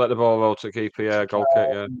remember. Let the ball roll to the keeper, yeah, goal kick,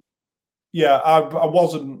 yeah. Yeah, I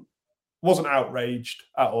wasn't outraged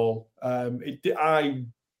at all.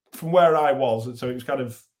 From where I was, so it was kind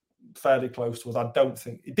of fairly close to us. I don't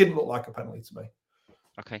think it didn't look like a penalty to me.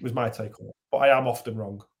 Okay, was my take on it, but I am often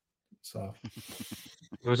wrong. So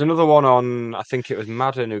there was another one on, I think it was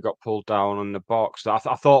Madden, who got pulled down on the box that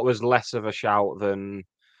I thought was less of a shout than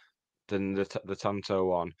the Tanto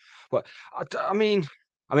one. But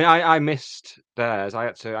I missed theirs. I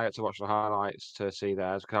had to watch the highlights to see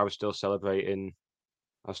theirs because I was still celebrating.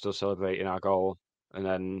 Our goal, and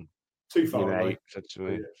then too far your away. mate said to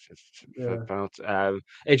me, Yeah. penalty.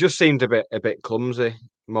 It just seemed a bit clumsy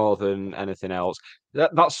more than anything else.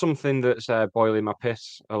 That's something that's boiling my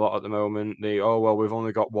piss a lot at the moment. We've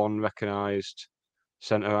only got one recognised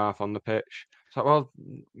centre half on the pitch. It's like, well,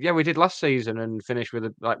 yeah, we did last season and finished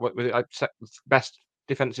with best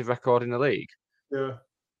defensive record in the league. Yeah,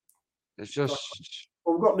 it's just.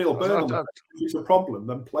 Well, we've got Neil Byrne on the pitch, which is a problem.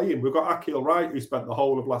 Then playing, we've got Akil Wright, who spent the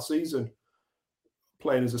whole of last season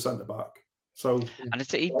playing as a centre back. So, and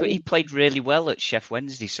he played really well at Sheff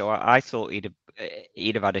Wednesday. So I thought he'd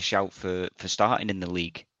have had a shout for starting in the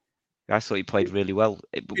league. I thought he played really well.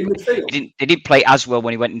 He didn't play as well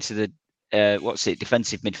when he went into the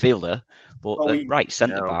defensive midfielder, but right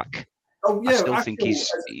centre back. Oh yeah, I still think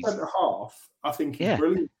he's centre half. I think he's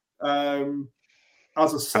brilliant.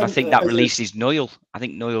 As a centre, and I think that releases Noyle. I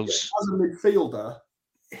think Noyle's as a midfielder.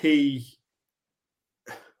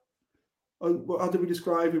 How did we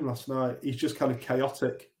describe him last night? He's just kind of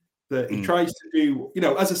chaotic. That he tries to do,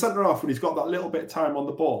 as a centre half when he's got that little bit of time on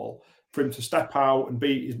the ball for him to step out and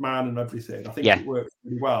beat his man and everything. I think it works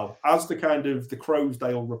really well as the kind of the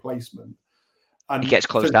Crowsdale replacement. And he gets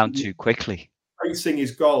closed down too quickly. Facing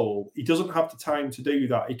his goal, he doesn't have the time to do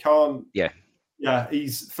that. He can't. Yeah,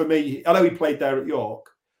 he's, for me, I know he played there at York.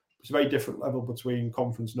 It's a very different level between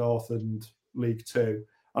Conference North and League Two.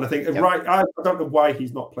 And I think I don't know why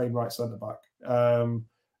he's not playing right centre back.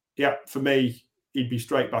 For me, he'd be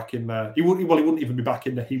straight back in there. He wouldn't even be back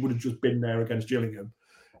in there. He would have just been there against Gillingham.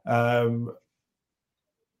 But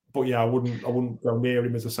yeah, I wouldn't go near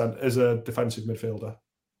him as a defensive midfielder.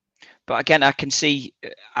 But again, I can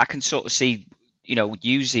sort of see,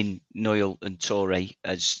 using Noyle and Toure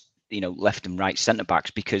as left and right centre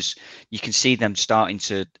backs, because you can see them starting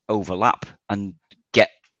to overlap and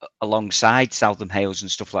get alongside Southam Hales and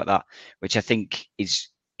stuff like that, which I think is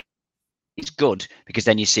good, because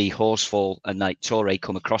then you see Horsfall and Toure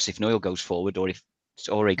come across if Noyle goes forward, or if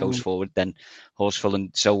Toure goes forward, then Horsfall. And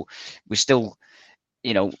so we're still,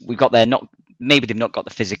 we've got there, maybe they've not got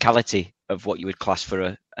the physicality of what you would class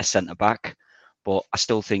for a centre back, but I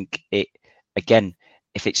still think it, again,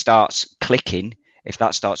 if it starts clicking, if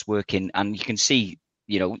that starts working, and you can see,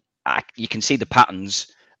 you can see the patterns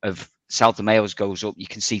of Southam Hales goes up, you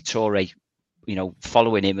can see Toure,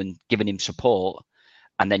 following him and giving him support,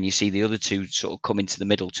 and then you see the other two sort of come into the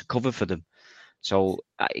middle to cover for them. So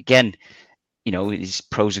again, it's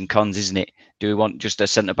pros and cons, isn't it? Do we want just a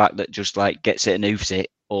centre back that just gets it and hoofs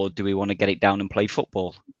it, or do we want to get it down and play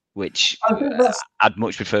football? Which I'd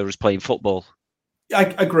much prefer us playing football. I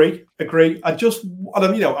agree. I'm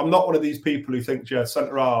not one of these people who think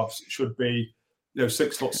centre halves should be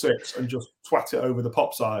 6'6" and just twat it over the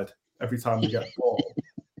pop side every time we get the ball.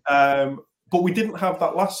 But we didn't have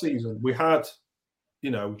that last season. We had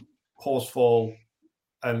Horsfall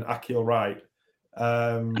and Akil Wright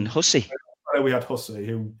and Hussey. I know we had Hussey,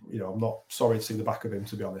 who I'm not sorry to see the back of him,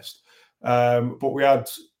 to be honest. But we had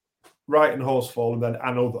Wright and Horsfall, and then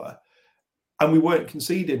another. And we weren't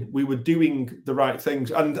conceding. We were doing the right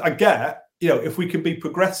things. And I get, if we can be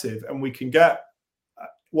progressive and we can get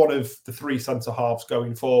one of the three centre halves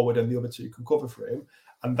going forward and the other two can cover for him,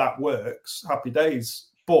 and that works, happy days.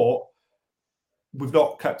 But we've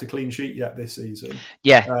not kept a clean sheet yet this season.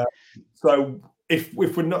 Yeah. So if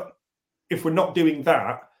we're not doing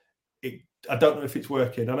that, I don't know if it's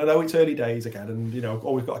working. And I know it's early days again, and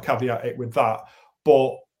always got to caveat it with that.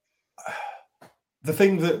 But the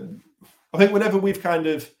thing that I think, whenever we've kind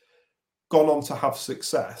of gone on to have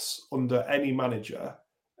success under any manager,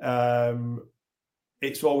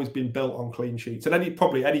 it's always been built on clean sheets. And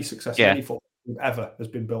any success in any football ever has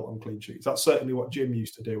been built on clean sheets. That's certainly what Jim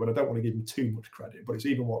used to do. And I don't want to give him too much credit, but it's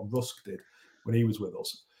even what Rusk did when he was with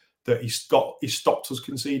us, that he stopped us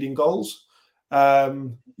conceding goals.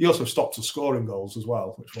 He also stopped us scoring goals as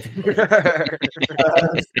well, which wasn't great.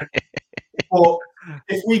 But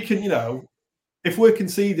if we can, if we're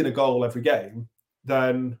conceding a goal every game,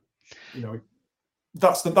 then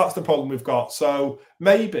that's the problem we've got. So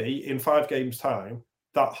maybe in 5 games' time,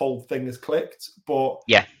 that whole thing has clicked. But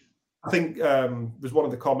yeah, I think there's one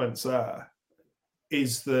of the comments there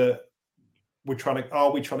is that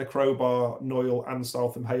are we trying to crowbar Noyle and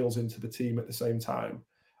Southam Hales into the team at the same time?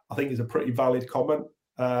 I think is a pretty valid comment.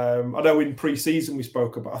 I know in pre-season we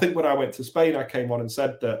spoke about, I think when I went to Spain, I came on and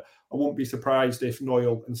said that I wouldn't be surprised if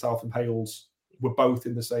Noyle and Southam Hales were both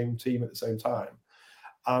in the same team at the same time.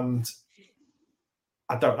 And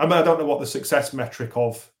I don't know what the success metric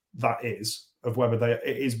of that is, of whether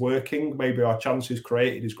it is working. Maybe our chances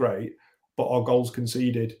created is great, but our goals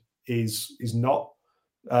conceded is not,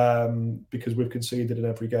 because we've conceded in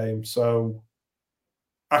every game. So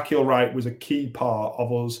Akil Wright was a key part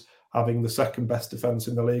of us having the second best defence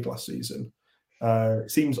in the league last season.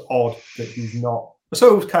 It seems odd that he's not.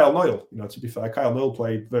 So was Kyle Noyle. To be fair, Kyle Noyle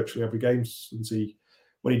played virtually every game since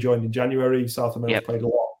when he joined in January. South America played a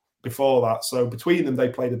lot before that. So between them, they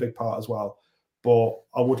played a big part as well. But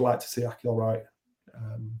I would like to see Akil Wright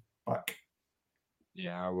back.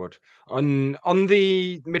 Yeah, I would. On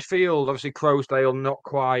the midfield, obviously Croasdale not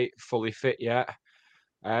quite fully fit yet.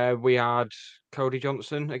 We had Cody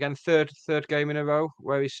Johnson again, third game in a row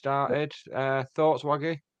where he started. Thoughts,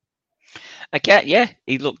 Waggy?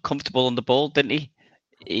 He looked comfortable on the ball, didn't he?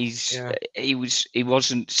 He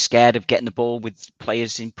wasn't scared of getting the ball with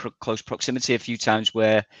players in close proximity. A few times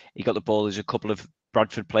where he got the ball, there's a couple of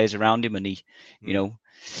Bradford players around him, and he,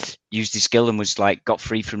 used his skill and was got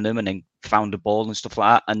free from them, and then found the ball and stuff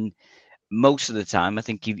like that. And most of the time, I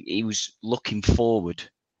think he was looking forward.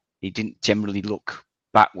 He didn't generally look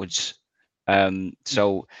backwards.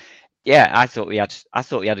 So yeah, I thought he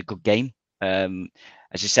had a good game.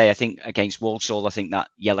 As you say, I think against Walsall, I think that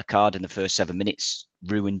yellow card in the first 7 minutes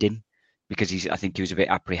ruined him, because I think he was a bit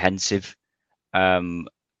apprehensive on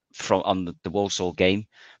the Walsall game,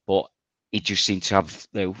 but he just seemed to have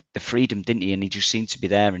the freedom, didn't he? And he just seemed to be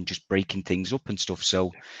there and just breaking things up and stuff.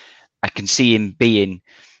 So I can see him being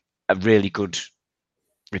a really good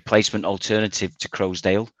replacement alternative to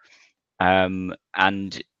Croasdale,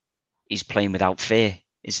 and he's playing without fear,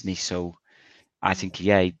 isn't he? So I think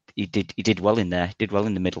he did well in there. Did well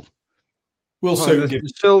in the middle. We'll soon give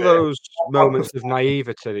still those moments of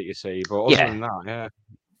naivety that you see, but other than that,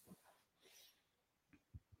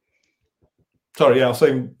 Sorry, I was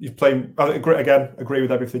saying you're playing. I agree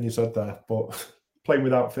with everything you said there, but playing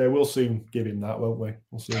without fear, we'll soon give him that, won't we?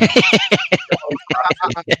 We'll soon.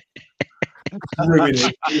 Ruin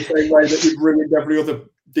it in the same way that we've ruined every other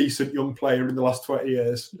decent young player in the last 20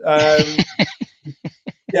 years. I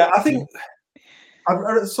think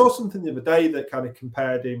I saw something the other day that kind of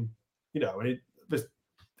compared him, and it was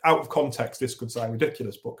out of context. This could sound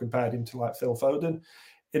ridiculous, but compared him to Phil Foden,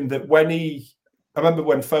 in that I remember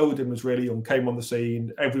when Foden was really young, came on the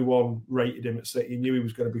scene, everyone rated him at City, knew he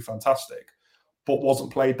was going to be fantastic, but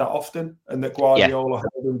wasn't played that often, and that Guardiola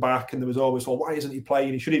held him back, and there was always, why isn't he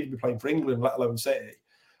playing? He should even be playing for England, let alone City.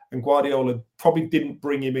 And Guardiola probably didn't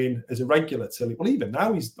bring him in as a regular till even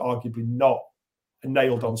now he's arguably not a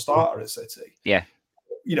nailed-on starter at City. Yeah.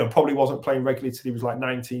 Probably wasn't playing regularly till he was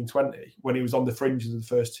 19, 20, when he was on the fringes of the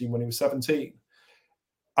first team when he was 17.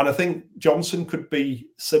 And I think Johnson could be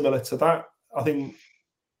similar to that. I think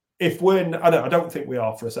I don't think we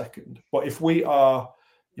are for a second, but if we are,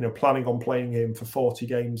 planning on playing him for 40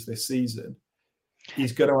 games this season,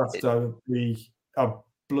 he's going to have to be a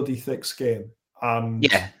bloody thick skin and,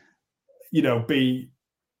 be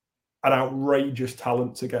an outrageous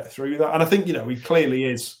talent to get through that. And I think, he clearly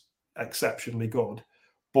is exceptionally good,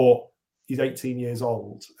 but he's 18 years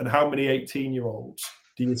old. And how many 18-year-olds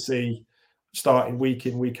do you see starting week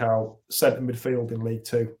in, week out, centre midfield in League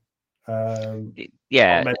Two?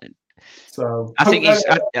 So I think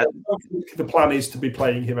the plan is to be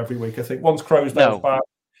playing him every week. I think once Croasdale's back,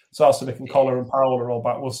 Sarcevic and Collar and Powell are all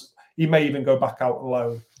back. He may even go back out on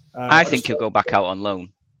loan. I think he'll go back out on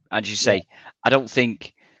loan. As you say, I don't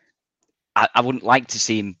think I wouldn't like to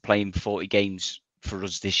see him playing 40 games for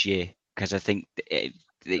us this year, because I think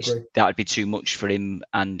that would be too much for him.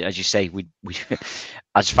 And as you say, we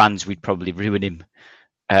as fans, we'd probably ruin him.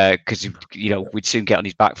 Because we'd soon get on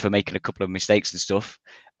his back for making a couple of mistakes and stuff.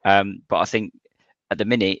 But I think at the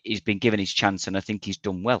minute he's been given his chance, and I think he's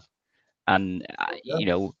done well. And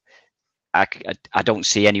I don't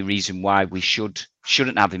see any reason why we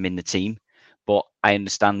shouldn't have him in the team. But I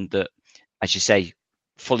understand that, as you say,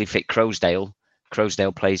 fully fit Croasdale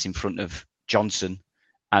plays in front of Johnson,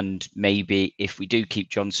 and maybe if we do keep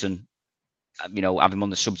Johnson, have him on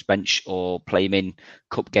the subs bench or play him in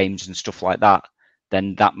cup games and stuff like that,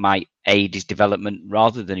 then that might aid his development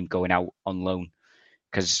rather than him going out on loan.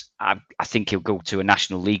 Because I think he'll go to a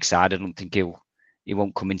National League side. I don't think he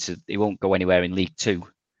won't go anywhere in League Two.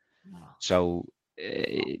 So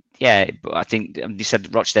but I think they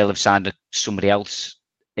said Rochdale have signed somebody else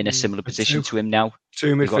in a similar position to him now.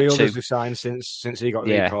 Two midfielders we've signed since he got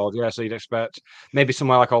recalled. Yeah, so you'd expect maybe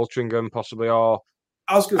somewhere like Altrincham, possibly, or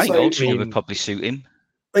I was going to say Altrincham would probably suit him.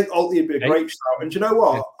 I think Alty would be a great shout. And do you know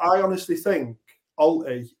what? I honestly think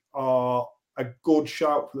Alty are a good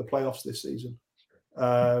shout for the playoffs this season.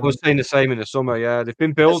 I was saying the same in the ssummer. Yeah, they've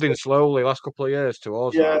been building slowly last couple of years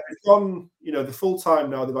towards yeah, that. it's gone. The full time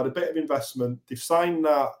now. They've had a bit of investment. They've signed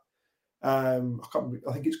that. I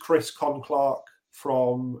think it's Chris Clark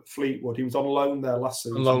from Fleetwood. He was on loan there last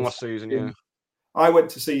season. Yeah. I went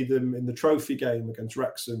to see them in the trophy game against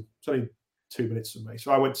Wrexham. It's only 2 minutes from me,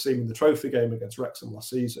 so I went to see him in the trophy game against Wrexham last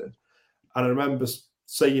season, and I remember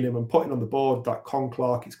seeing him and putting on the board that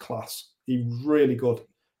Clark is class. He's really good,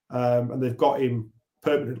 and they've got him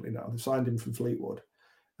permanently now. They've signed him from Fleetwood.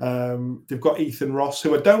 They've got Ethan Ross,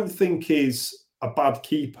 who I don't think is a bad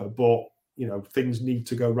keeper, but things need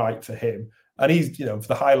to go right for him. And he's, for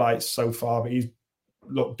the highlights so far, but he's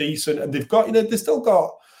looked decent. And they've got, they've still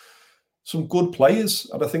got some good players,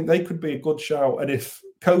 and I think they could be a good shout. And if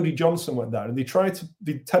Cody Johnson went down, and they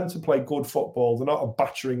tend to play good football. They're not a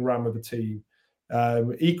battering ram of a team.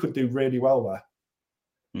 He could do really well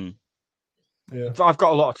there. Yeah. I've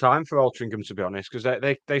got a lot of time for Altrincham, to be honest, because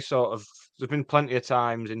they sort of, there's been plenty of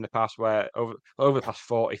times in the past where over the past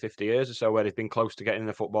 40, 50 years or so where they've been close to getting in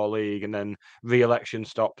the Football League, and then re-election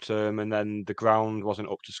stopped them, and then the ground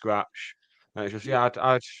wasn't up to scratch. And it's just,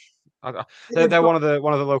 they're one of the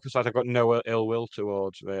local sides I've got no ill will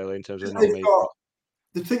towards, really, in terms of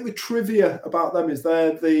the thing with trivia about them is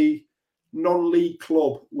they're the non-league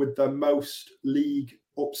club with the most league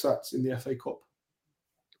upsets in the FA Cup.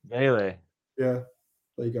 Really? Yeah,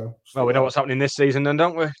 there you go. Well, we know what's happening this season then,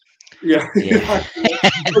 don't we? Yeah.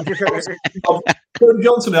 Cody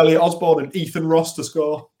Johnson, Elliot Osborne, and Ethan Ross to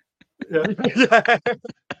score. Yeah.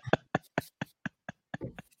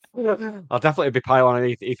 I'll definitely be piling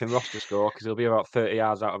on Ethan Ross to score, because he'll be about 30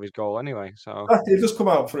 yards out of his goal anyway. So he'll just come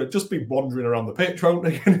out for it, just be wandering around the pitch, won't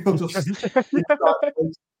he? And he'll just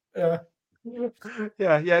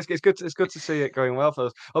It's good to see it going well for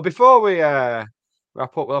us. Well, before we wrap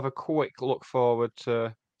up, we'll have a quick look forward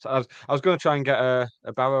to. I was going to try and get a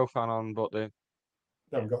Barrow fan on, but they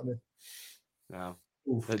haven't got any. No,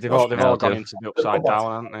 they've all gone into the upside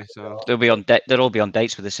down, haven't they? So they'll all be on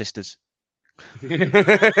dates with the sisters.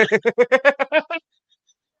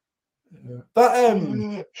 Are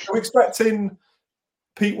we expecting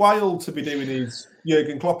Pete Wild to be doing his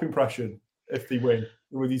Jurgen Klopp impression if they win,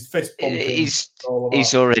 with his fist pumping? He's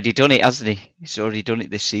already done it, hasn't he? He's already done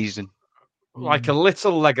it this season. Like a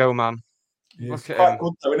little Lego man. He's quite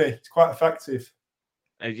good, though, isn't he? He's quite effective.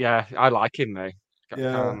 Yeah, I like him, mate.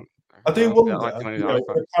 I do wonder,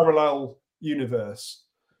 a parallel universe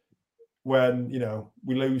when,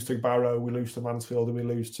 we lose to Barrow, we lose to Mansfield, and we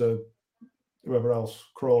lose to whoever else,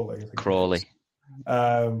 Crawley.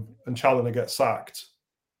 And Challoner gets sacked.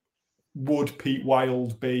 Would Pete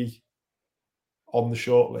Wild be on the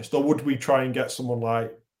shortlist, or would we try and get someone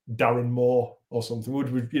like Darren Moore or something?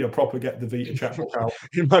 Would we, properly get the Vita checkbook out?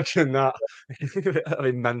 Imagine that. That'd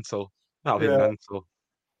be mental. That'd be mental.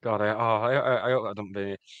 God, I hope that don't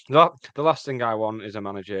be. The last thing I want is a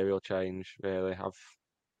managerial change. Really, have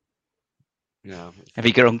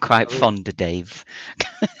you grown quite fond of Dave?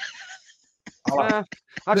 I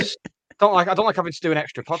just don't like. I don't like having to do an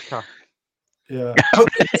extra podcast. Yeah.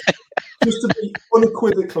 Just to be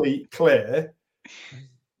unequivocally clear,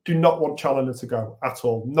 do not want Challoner to go at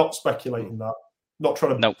all. Not speculating that. Not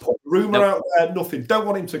trying to put a rumour out there. Nothing. Don't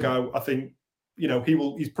want him to go. I think he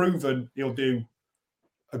will. He's proven he'll do.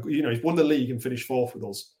 He's won the league and finished fourth with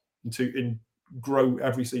us and grow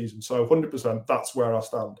every season. So 100%, that's where I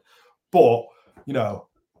stand. But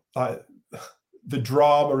like the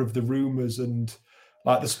drama of the rumours and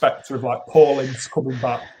like the spectre of like Paul Ince coming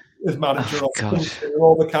back as manager,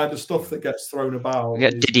 all the kind of stuff that gets thrown about. We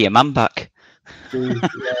get Didier Man back.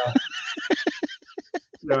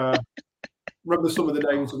 Yeah. Remember some of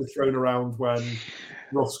the names that were thrown around when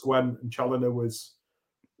Rusk went and Challoner was.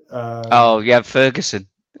 Ferguson.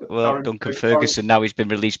 Well, Duncan Ferguson. Now he's been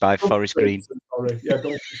released by Forest Green. Sorry,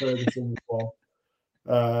 Duncan Ferguson was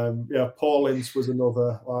one. Paul Ince was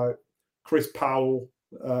another. Like Chris Powell.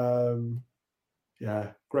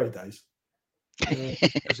 Great days.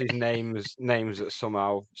 These names that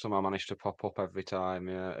somehow manage to pop up every time.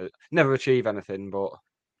 Yeah, never achieve anything, but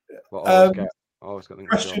always get things.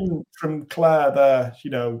 Question from Claire there.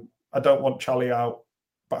 I don't want Charlie out,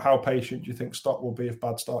 but how patient do you think Stock will be if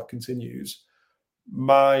bad start continues?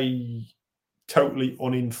 My totally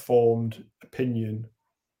uninformed opinion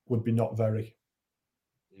would be not very.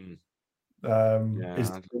 Is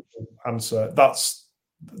the answer. That's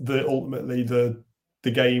ultimately the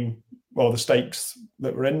game. Well, the stakes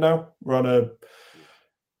that we're in now. We're on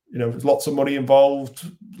there's lots of money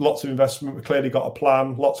involved, lots of investment. We've clearly got a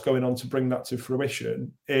plan, lots going on to bring that to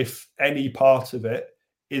fruition. If any part of it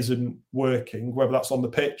isn't working, whether that's on the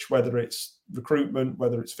pitch, whether it's recruitment,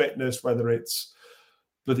 whether it's fitness, whether it's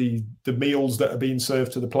the meals that are being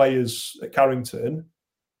served to the players at Carrington,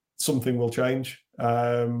 something will change.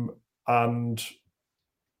 And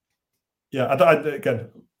yeah,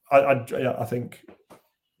 I think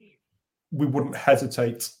we wouldn't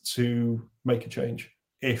hesitate to make a change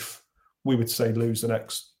if we would say lose the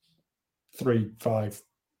next 3, 5,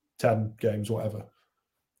 10 games, whatever.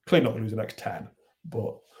 Clearly not lose the next 10,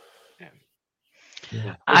 but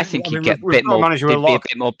yeah. I think he'd get a bit more. There'd be a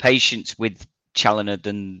bit more patience with Challoner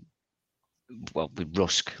than, well, with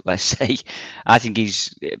Rusk, let's say. I think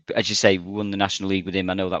he's, as you say, we won the National League with him.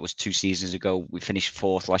 I know that was 2 seasons ago. We finished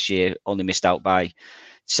 4th last year, only missed out by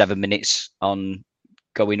 7 minutes on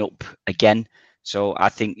going up again. So I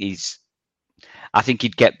think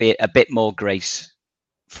he'd get a bit more grace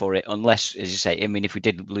for it, unless, as you say, I mean, if we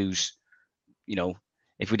did lose,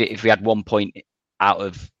 if we had 1 point out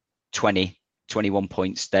of 21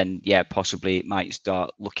 points, then yeah, possibly it might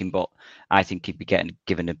start looking, but I think he'd be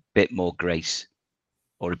given a bit more grace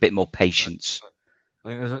or a bit more patience.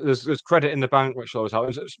 I think there's credit in the bank, which always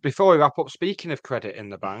happens. Before we wrap up, speaking of credit in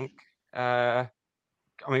the bank, I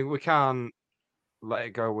mean, we can't let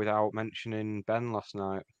it go without mentioning Ben last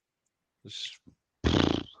night.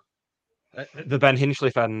 The Ben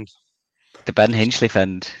Hinchliffe end. The Ben Hinchliffe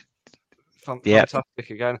end. Fantastic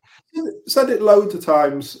again. Said it loads of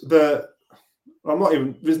times that I'm not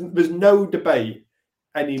even. There's no debate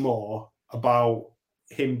anymore about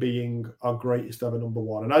him being our greatest ever number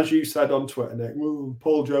one. And as you said on Twitter, Nick,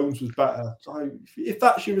 Paul Jones was better. So if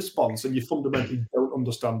that's your response, and you fundamentally don't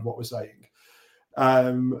understand what we're saying,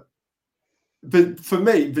 but for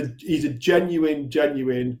me, he's a genuine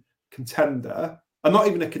contender, and not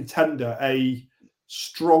even a contender, a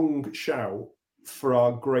strong shout for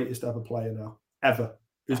our greatest ever player now,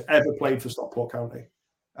 who's ever played for Stockport County.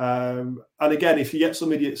 And again, if you get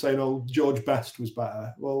some idiot saying, "Oh, George Best was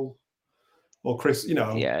better," well, or Chris,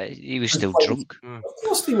 yeah, he was still drunk. Of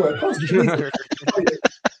course he was.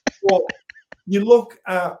 Well, you look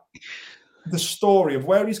at the story of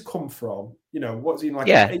where he's come from. What's he like?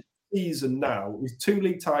 Yeah. 8 season now with 2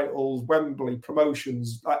 league titles, Wembley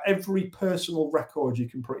promotions, every personal record you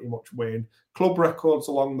can pretty much win, club records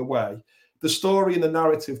along the way. The story and the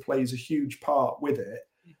narrative plays a huge part with it.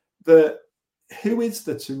 Who is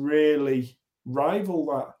there to really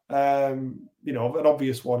rival that? An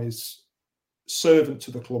obvious one is servant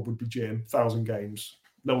to the club would be Jim, 1,000 games.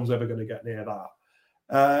 No one's ever going to get near that.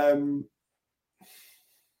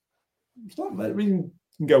 It's not really.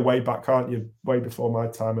 You can go way back, can't you? Way before my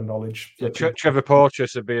time and knowledge. Yeah, Trevor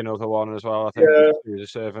Porteous would be another one as well. I think he was a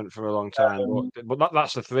servant for a long time. But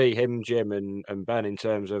that's the 3: him, Jim, and Ben, in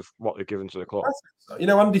terms of what they've given to the club.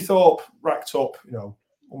 Andy Thorpe racked up,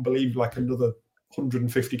 unbelievable, like another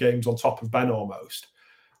 150 games on top of Ben almost,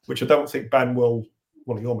 which I don't think Ben will.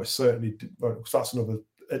 Well, he almost certainly did, because that's another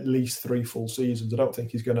at least 3 full seasons. I don't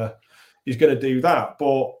think he's gonna do that.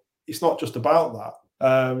 But it's not just about that.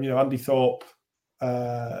 Andy Thorpe.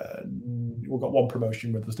 We got 1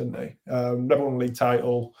 promotion with us, didn't he? Never won a league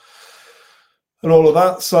title and all of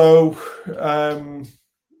that. So,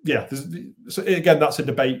 so again, that's a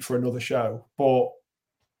debate for another show. But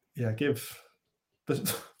yeah,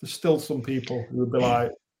 there's still some people who would be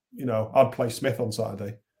like, I'd play Smith on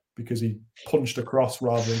Saturday because he punched across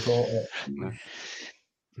rather than caught it.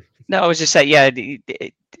 No, I was just saying, yeah,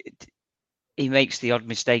 he makes the odd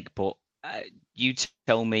mistake, but you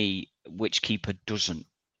tell me which keeper doesn't.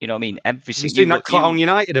 You know what I mean? You've seen that clown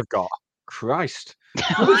United have got? Christ.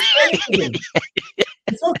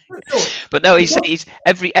 But no, he's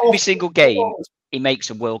every single game he makes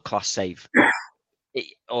a world-class save.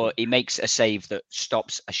 Or he makes a save that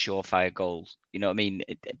stops a surefire goal. You know what I mean?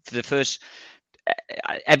 For the first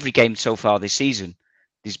every game so far this season,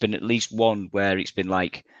 there's been at least one where it's been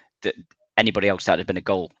like that anybody else that had been a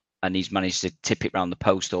goal, and he's managed to tip it around the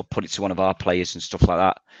post or put it to one of our players and stuff like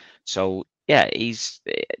that. So yeah, he's,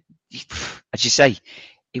 as you say,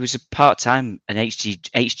 he was a part-time an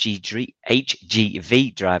HGV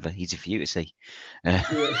driver. He's a few to see, and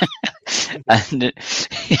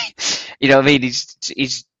you know what I mean.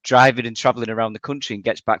 He's driving and traveling around the country and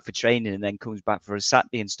gets back for training and then comes back for a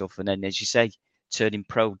Saturday and stuff. And then, as you say, turning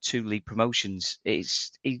pro, 2 league promotions. He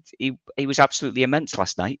was absolutely immense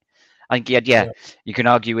last night. I think he had, you can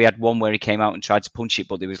argue he had one where he came out and tried to punch it,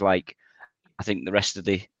 but there was like, I think the rest of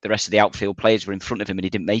the outfield players were in front of him and he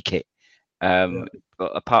didn't make it. But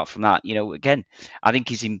apart from that, again, I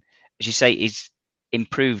think as you say, he's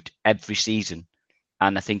improved every season,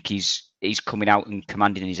 and I think he's coming out and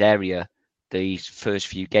commanding his area. These first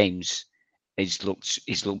few games, he's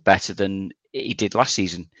looked better than he did last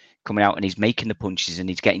season. Coming out and he's making the punches and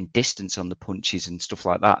he's getting distance on the punches and stuff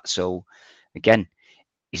like that. So again,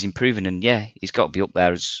 he's improving, and yeah, he's got to be up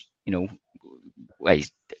there as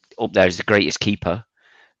he's up there as the greatest keeper,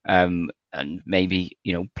 and maybe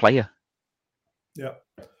player. Yeah,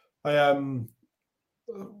 when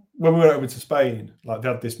we went over to Spain, like they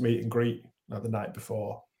had this meet and greet like the night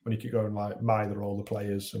before when you could go and like mither all the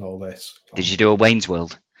players and all this. Did you do a Wayne's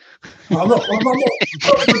World? I'm not.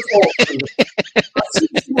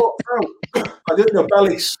 I didn't know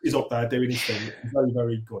Bellis is up there doing his thing. He's very,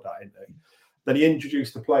 very good at it. Then he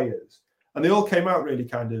introduced the players, and they all came out really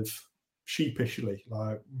kind of sheepishly,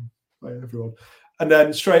 like everyone. And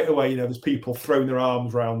then straight away, there's people throwing their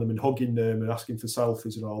arms around them and hugging them and asking for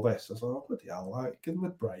selfies and all this. I was like, oh, bloody hell, like, give them a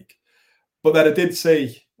break. But then I did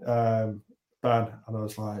see Ben, and I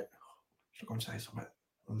was like, should I go and say something?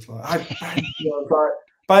 I was like, hi, Ben. I was like,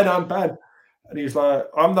 Ben, I'm Ben. And he was like,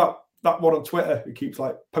 I'm that one on Twitter who keeps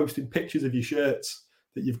like posting pictures of your shirts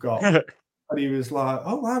that you've got. And he was like,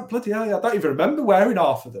 oh, wow, bloody hell, I don't even remember wearing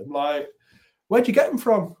half of them. Like, where'd you get them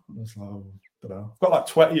from? I was like, oh, I don't know. I've got like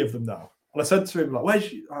 20 of them now. And I said to him, like,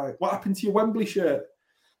 what happened to your Wembley shirt?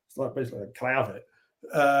 It's like, basically, can I have it?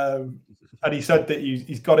 And he said that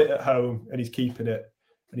he's got it at home and he's keeping it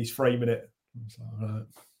and he's framing it. I was like, all right,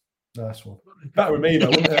 nice one. Better with me, though,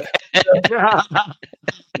 wouldn't it? Yeah.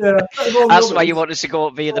 That's why you want us to go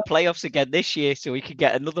up via the playoffs again this year, so we can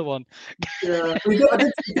get another one. Yeah, I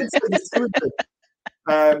did say this to him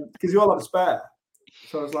because you all had a spare.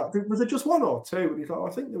 So I was like, was there just one or two? And he's like, I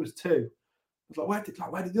think there was two. I was like,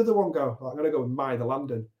 where did the other one go? Like, I'm going to go with the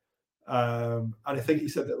Landon. And I think he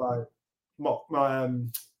said that like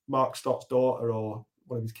Mark Stott's daughter or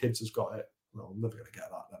one of his kids has got it. Well, I'm never going to get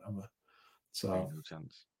that then, am I? So, no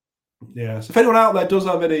chance. Yeah. So if anyone out there does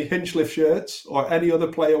have any Hinchliffe shirts or any other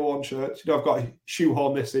player worn shirts, I've got to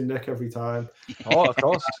shoehorn this in, Nick, every time. Oh, of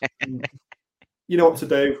course. You know what to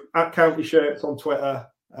do. At County Shirts on Twitter.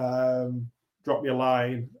 Drop me a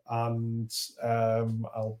line and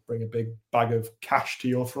I'll bring a big bag of cash to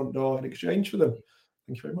your front door in exchange for them.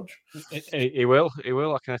 Thank you very much. He will,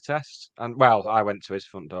 I can attest. And well, I went to his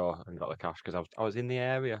front door and got the cash because I was in the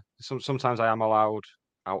area. Sometimes I am allowed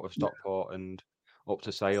out of Stockport and up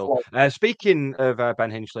to Sale. Speaking of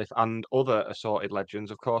Ben Hinchliffe and other assorted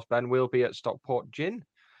legends, of course, Ben will be at Stockport Gin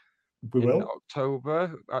in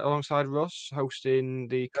October alongside Russ, hosting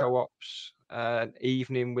the Co-ops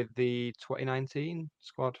evening with the 2019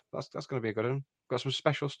 squad. That's going to be a good one. Got some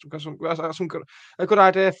special. Got some good. A good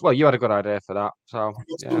idea. Well, you had a good idea for that. So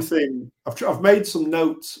something. I've made some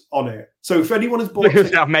notes on it. So if anyone has bought,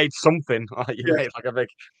 I've made something. You made like a big.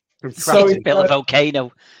 So built a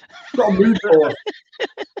volcano. Got a mood board.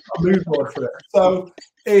 A mood board for it. So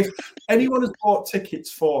if anyone has bought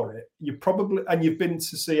tickets for it, you've been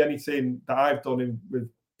to see anything that I've done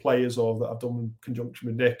with players or that I've done in conjunction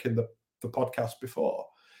with Nick and the podcast before,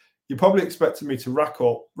 you're probably expecting me to rock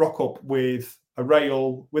up with a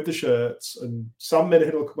rail with the shirts, and Sam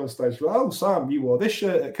Minahan will come on stage. Oh, Sam, you wore this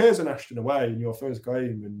shirt at Curzon Ashton away in your first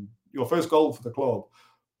game and your first goal for the club.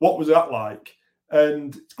 What was that like?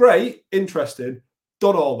 And it's great, interesting,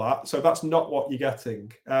 done all that. So that's not what you're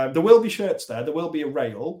getting. There will be shirts there. There will be a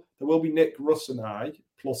rail. There will be Nick, Russ and I,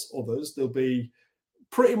 plus others. There'll be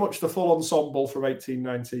pretty much the full ensemble from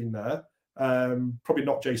 18-19 there. Probably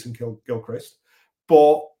not Jason Gilchrist.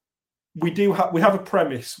 But we have a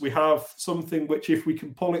premise. We have something which, if we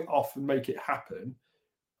can pull it off and make it happen,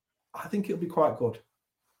 I think it'll be quite good.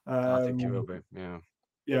 I think it will be, yeah.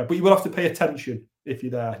 Yeah, but you will have to pay attention if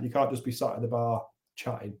you're there. You can't just be sat at the bar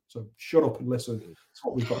chatting. So shut up and listen. That's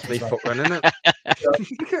what we've got to say. Footprint, isn't it?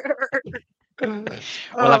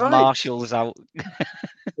 We'll have marshals out.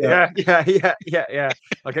 Yeah.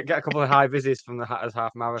 I'll get a couple of high vises from the Hatters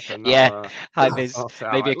Half Marathon. High vis.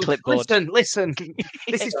 Maybe a clipboard. Listen.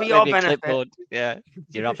 This is for your benefit. Clipboard. Yeah,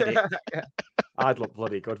 you're having it. I'd look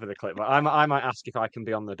bloody good with a clipboard. I might ask if I can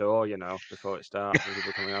be on the door, before it starts.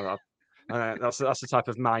 That's the type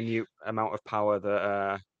of minute amount of power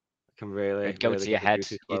that can really. It'd go to your head.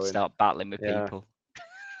 You'd start battling with people.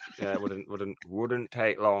 Yeah, it wouldn't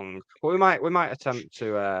take long. But we might attempt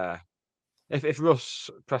to if Russ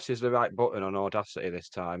presses the right button on Audacity this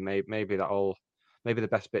time, maybe the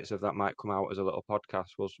best bits of that might come out as a little podcast.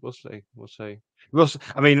 We'll see. Russ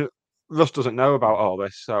doesn't know about all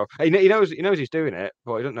this, so he knows he's doing it,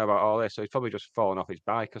 but he doesn't know about all this, so he's probably just fallen off his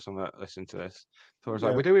bike or something. Listen to this. So I was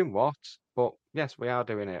like, we're doing what? But yes, we are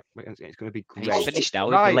doing it. It's going to be great. He's finished now.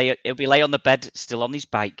 Right. He'll be lay on the bed, still on his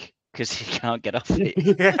bike, because he can't get off it.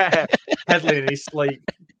 Yeah, pedaling in his sleep.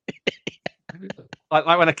 like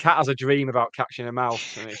when a cat has a dream about catching a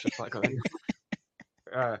mouse, and it's just like going.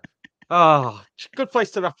 Good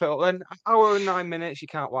place to wrap it up then. Hour and 9 minutes. You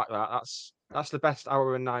can't whack that. That's the best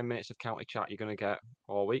hour and 9 minutes of county chat you're going to get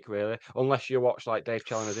all week, really. Unless you watch like Dave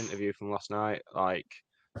Challoner's interview from last night, like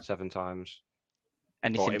 7 times.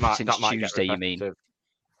 Anything since that might Tuesday, get you mean?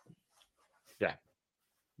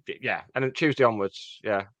 Yeah, and then Tuesday onwards,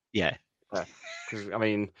 yeah. Because I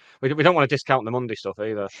mean, we don't want to discount the Monday stuff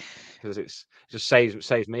either, because it just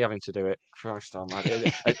saves me having to do it. Christ,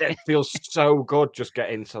 it feels so good just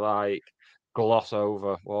getting to like gloss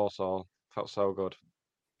over Warsaw. Felt so good.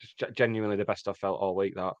 Just genuinely the best I've felt all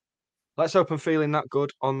week. That. Let's hope I'm feeling that good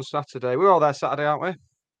on Saturday. We're all there Saturday, aren't we?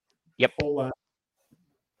 Yep. All there.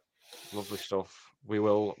 Lovely stuff. We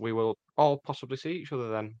will all possibly see each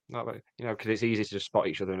other then. Because it's easy to just spot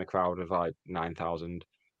each other in a crowd of like 9,000.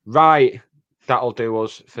 Right. That'll do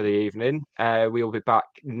us for the evening. We'll be back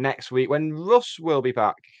next week when Russ will be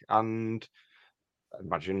back. And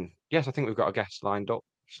imagine, yes, I think we've got a guest lined up.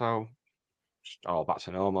 So, just all back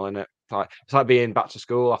to normal, isn't it? It's like being back to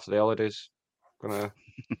school after the holidays. Gonna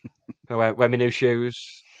wear my new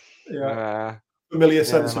shoes. Yeah. Familiar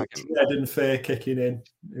sense of dread and fear kicking in.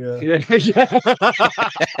 Yeah.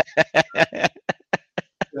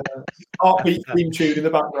 Heartbeat theme tune in the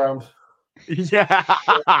background. Yeah.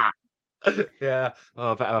 Yeah.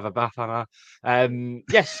 Oh, better have a bath, Anna.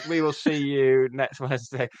 Yes, we will see you next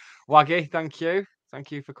Wednesday. Waggy, thank you.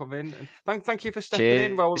 Thank you for coming. And thank you for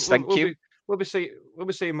stepping in. Well, thank you. We'll be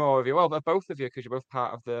seeing more of you. Well, both of you, because you're both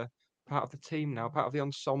part of the team now, part of the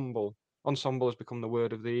ensemble. Ensemble has become the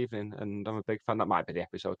word of the evening, and I'm a big fan. That might be the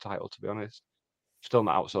episode title, to be honest. Still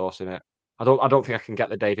not outsourcing it. I don't think I can get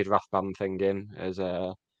the David Rathband thing in as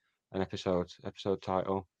an episode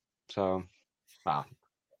title. So,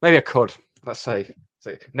 maybe I could. Let's see.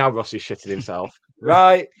 Now Rossi's shitting himself.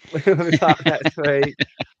 Right. We'll be back next week.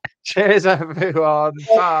 Cheers, everyone.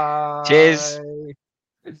 Bye. Cheers.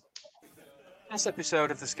 This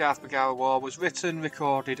episode of the Scarf Bagara War was written,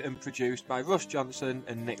 recorded and produced by Russ Johnson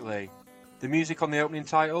and Nick Lee. The music on the opening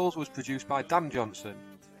titles was produced by Dan Johnson.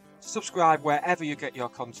 Subscribe wherever you get your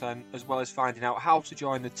content, as well as finding out how to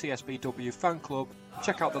join the TSBW fan club.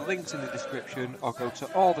 Check out the links in the description or go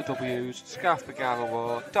to all the W's,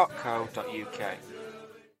 scarfbagarawar.co.uk.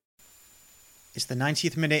 It's the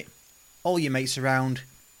 90th minute, all your mates around,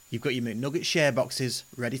 you've got your McNugget share boxes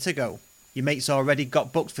ready to go. Your mates already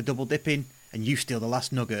got booked for double dipping, and you steal the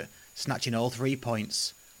last nugget, snatching all 3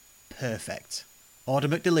 points. Perfect. Order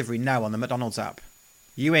McDelivery now on the McDonald's app.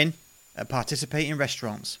 You in? At participating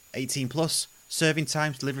restaurants. 18 plus, serving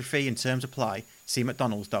times, delivery fee and terms apply. See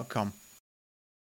mcdonalds.com.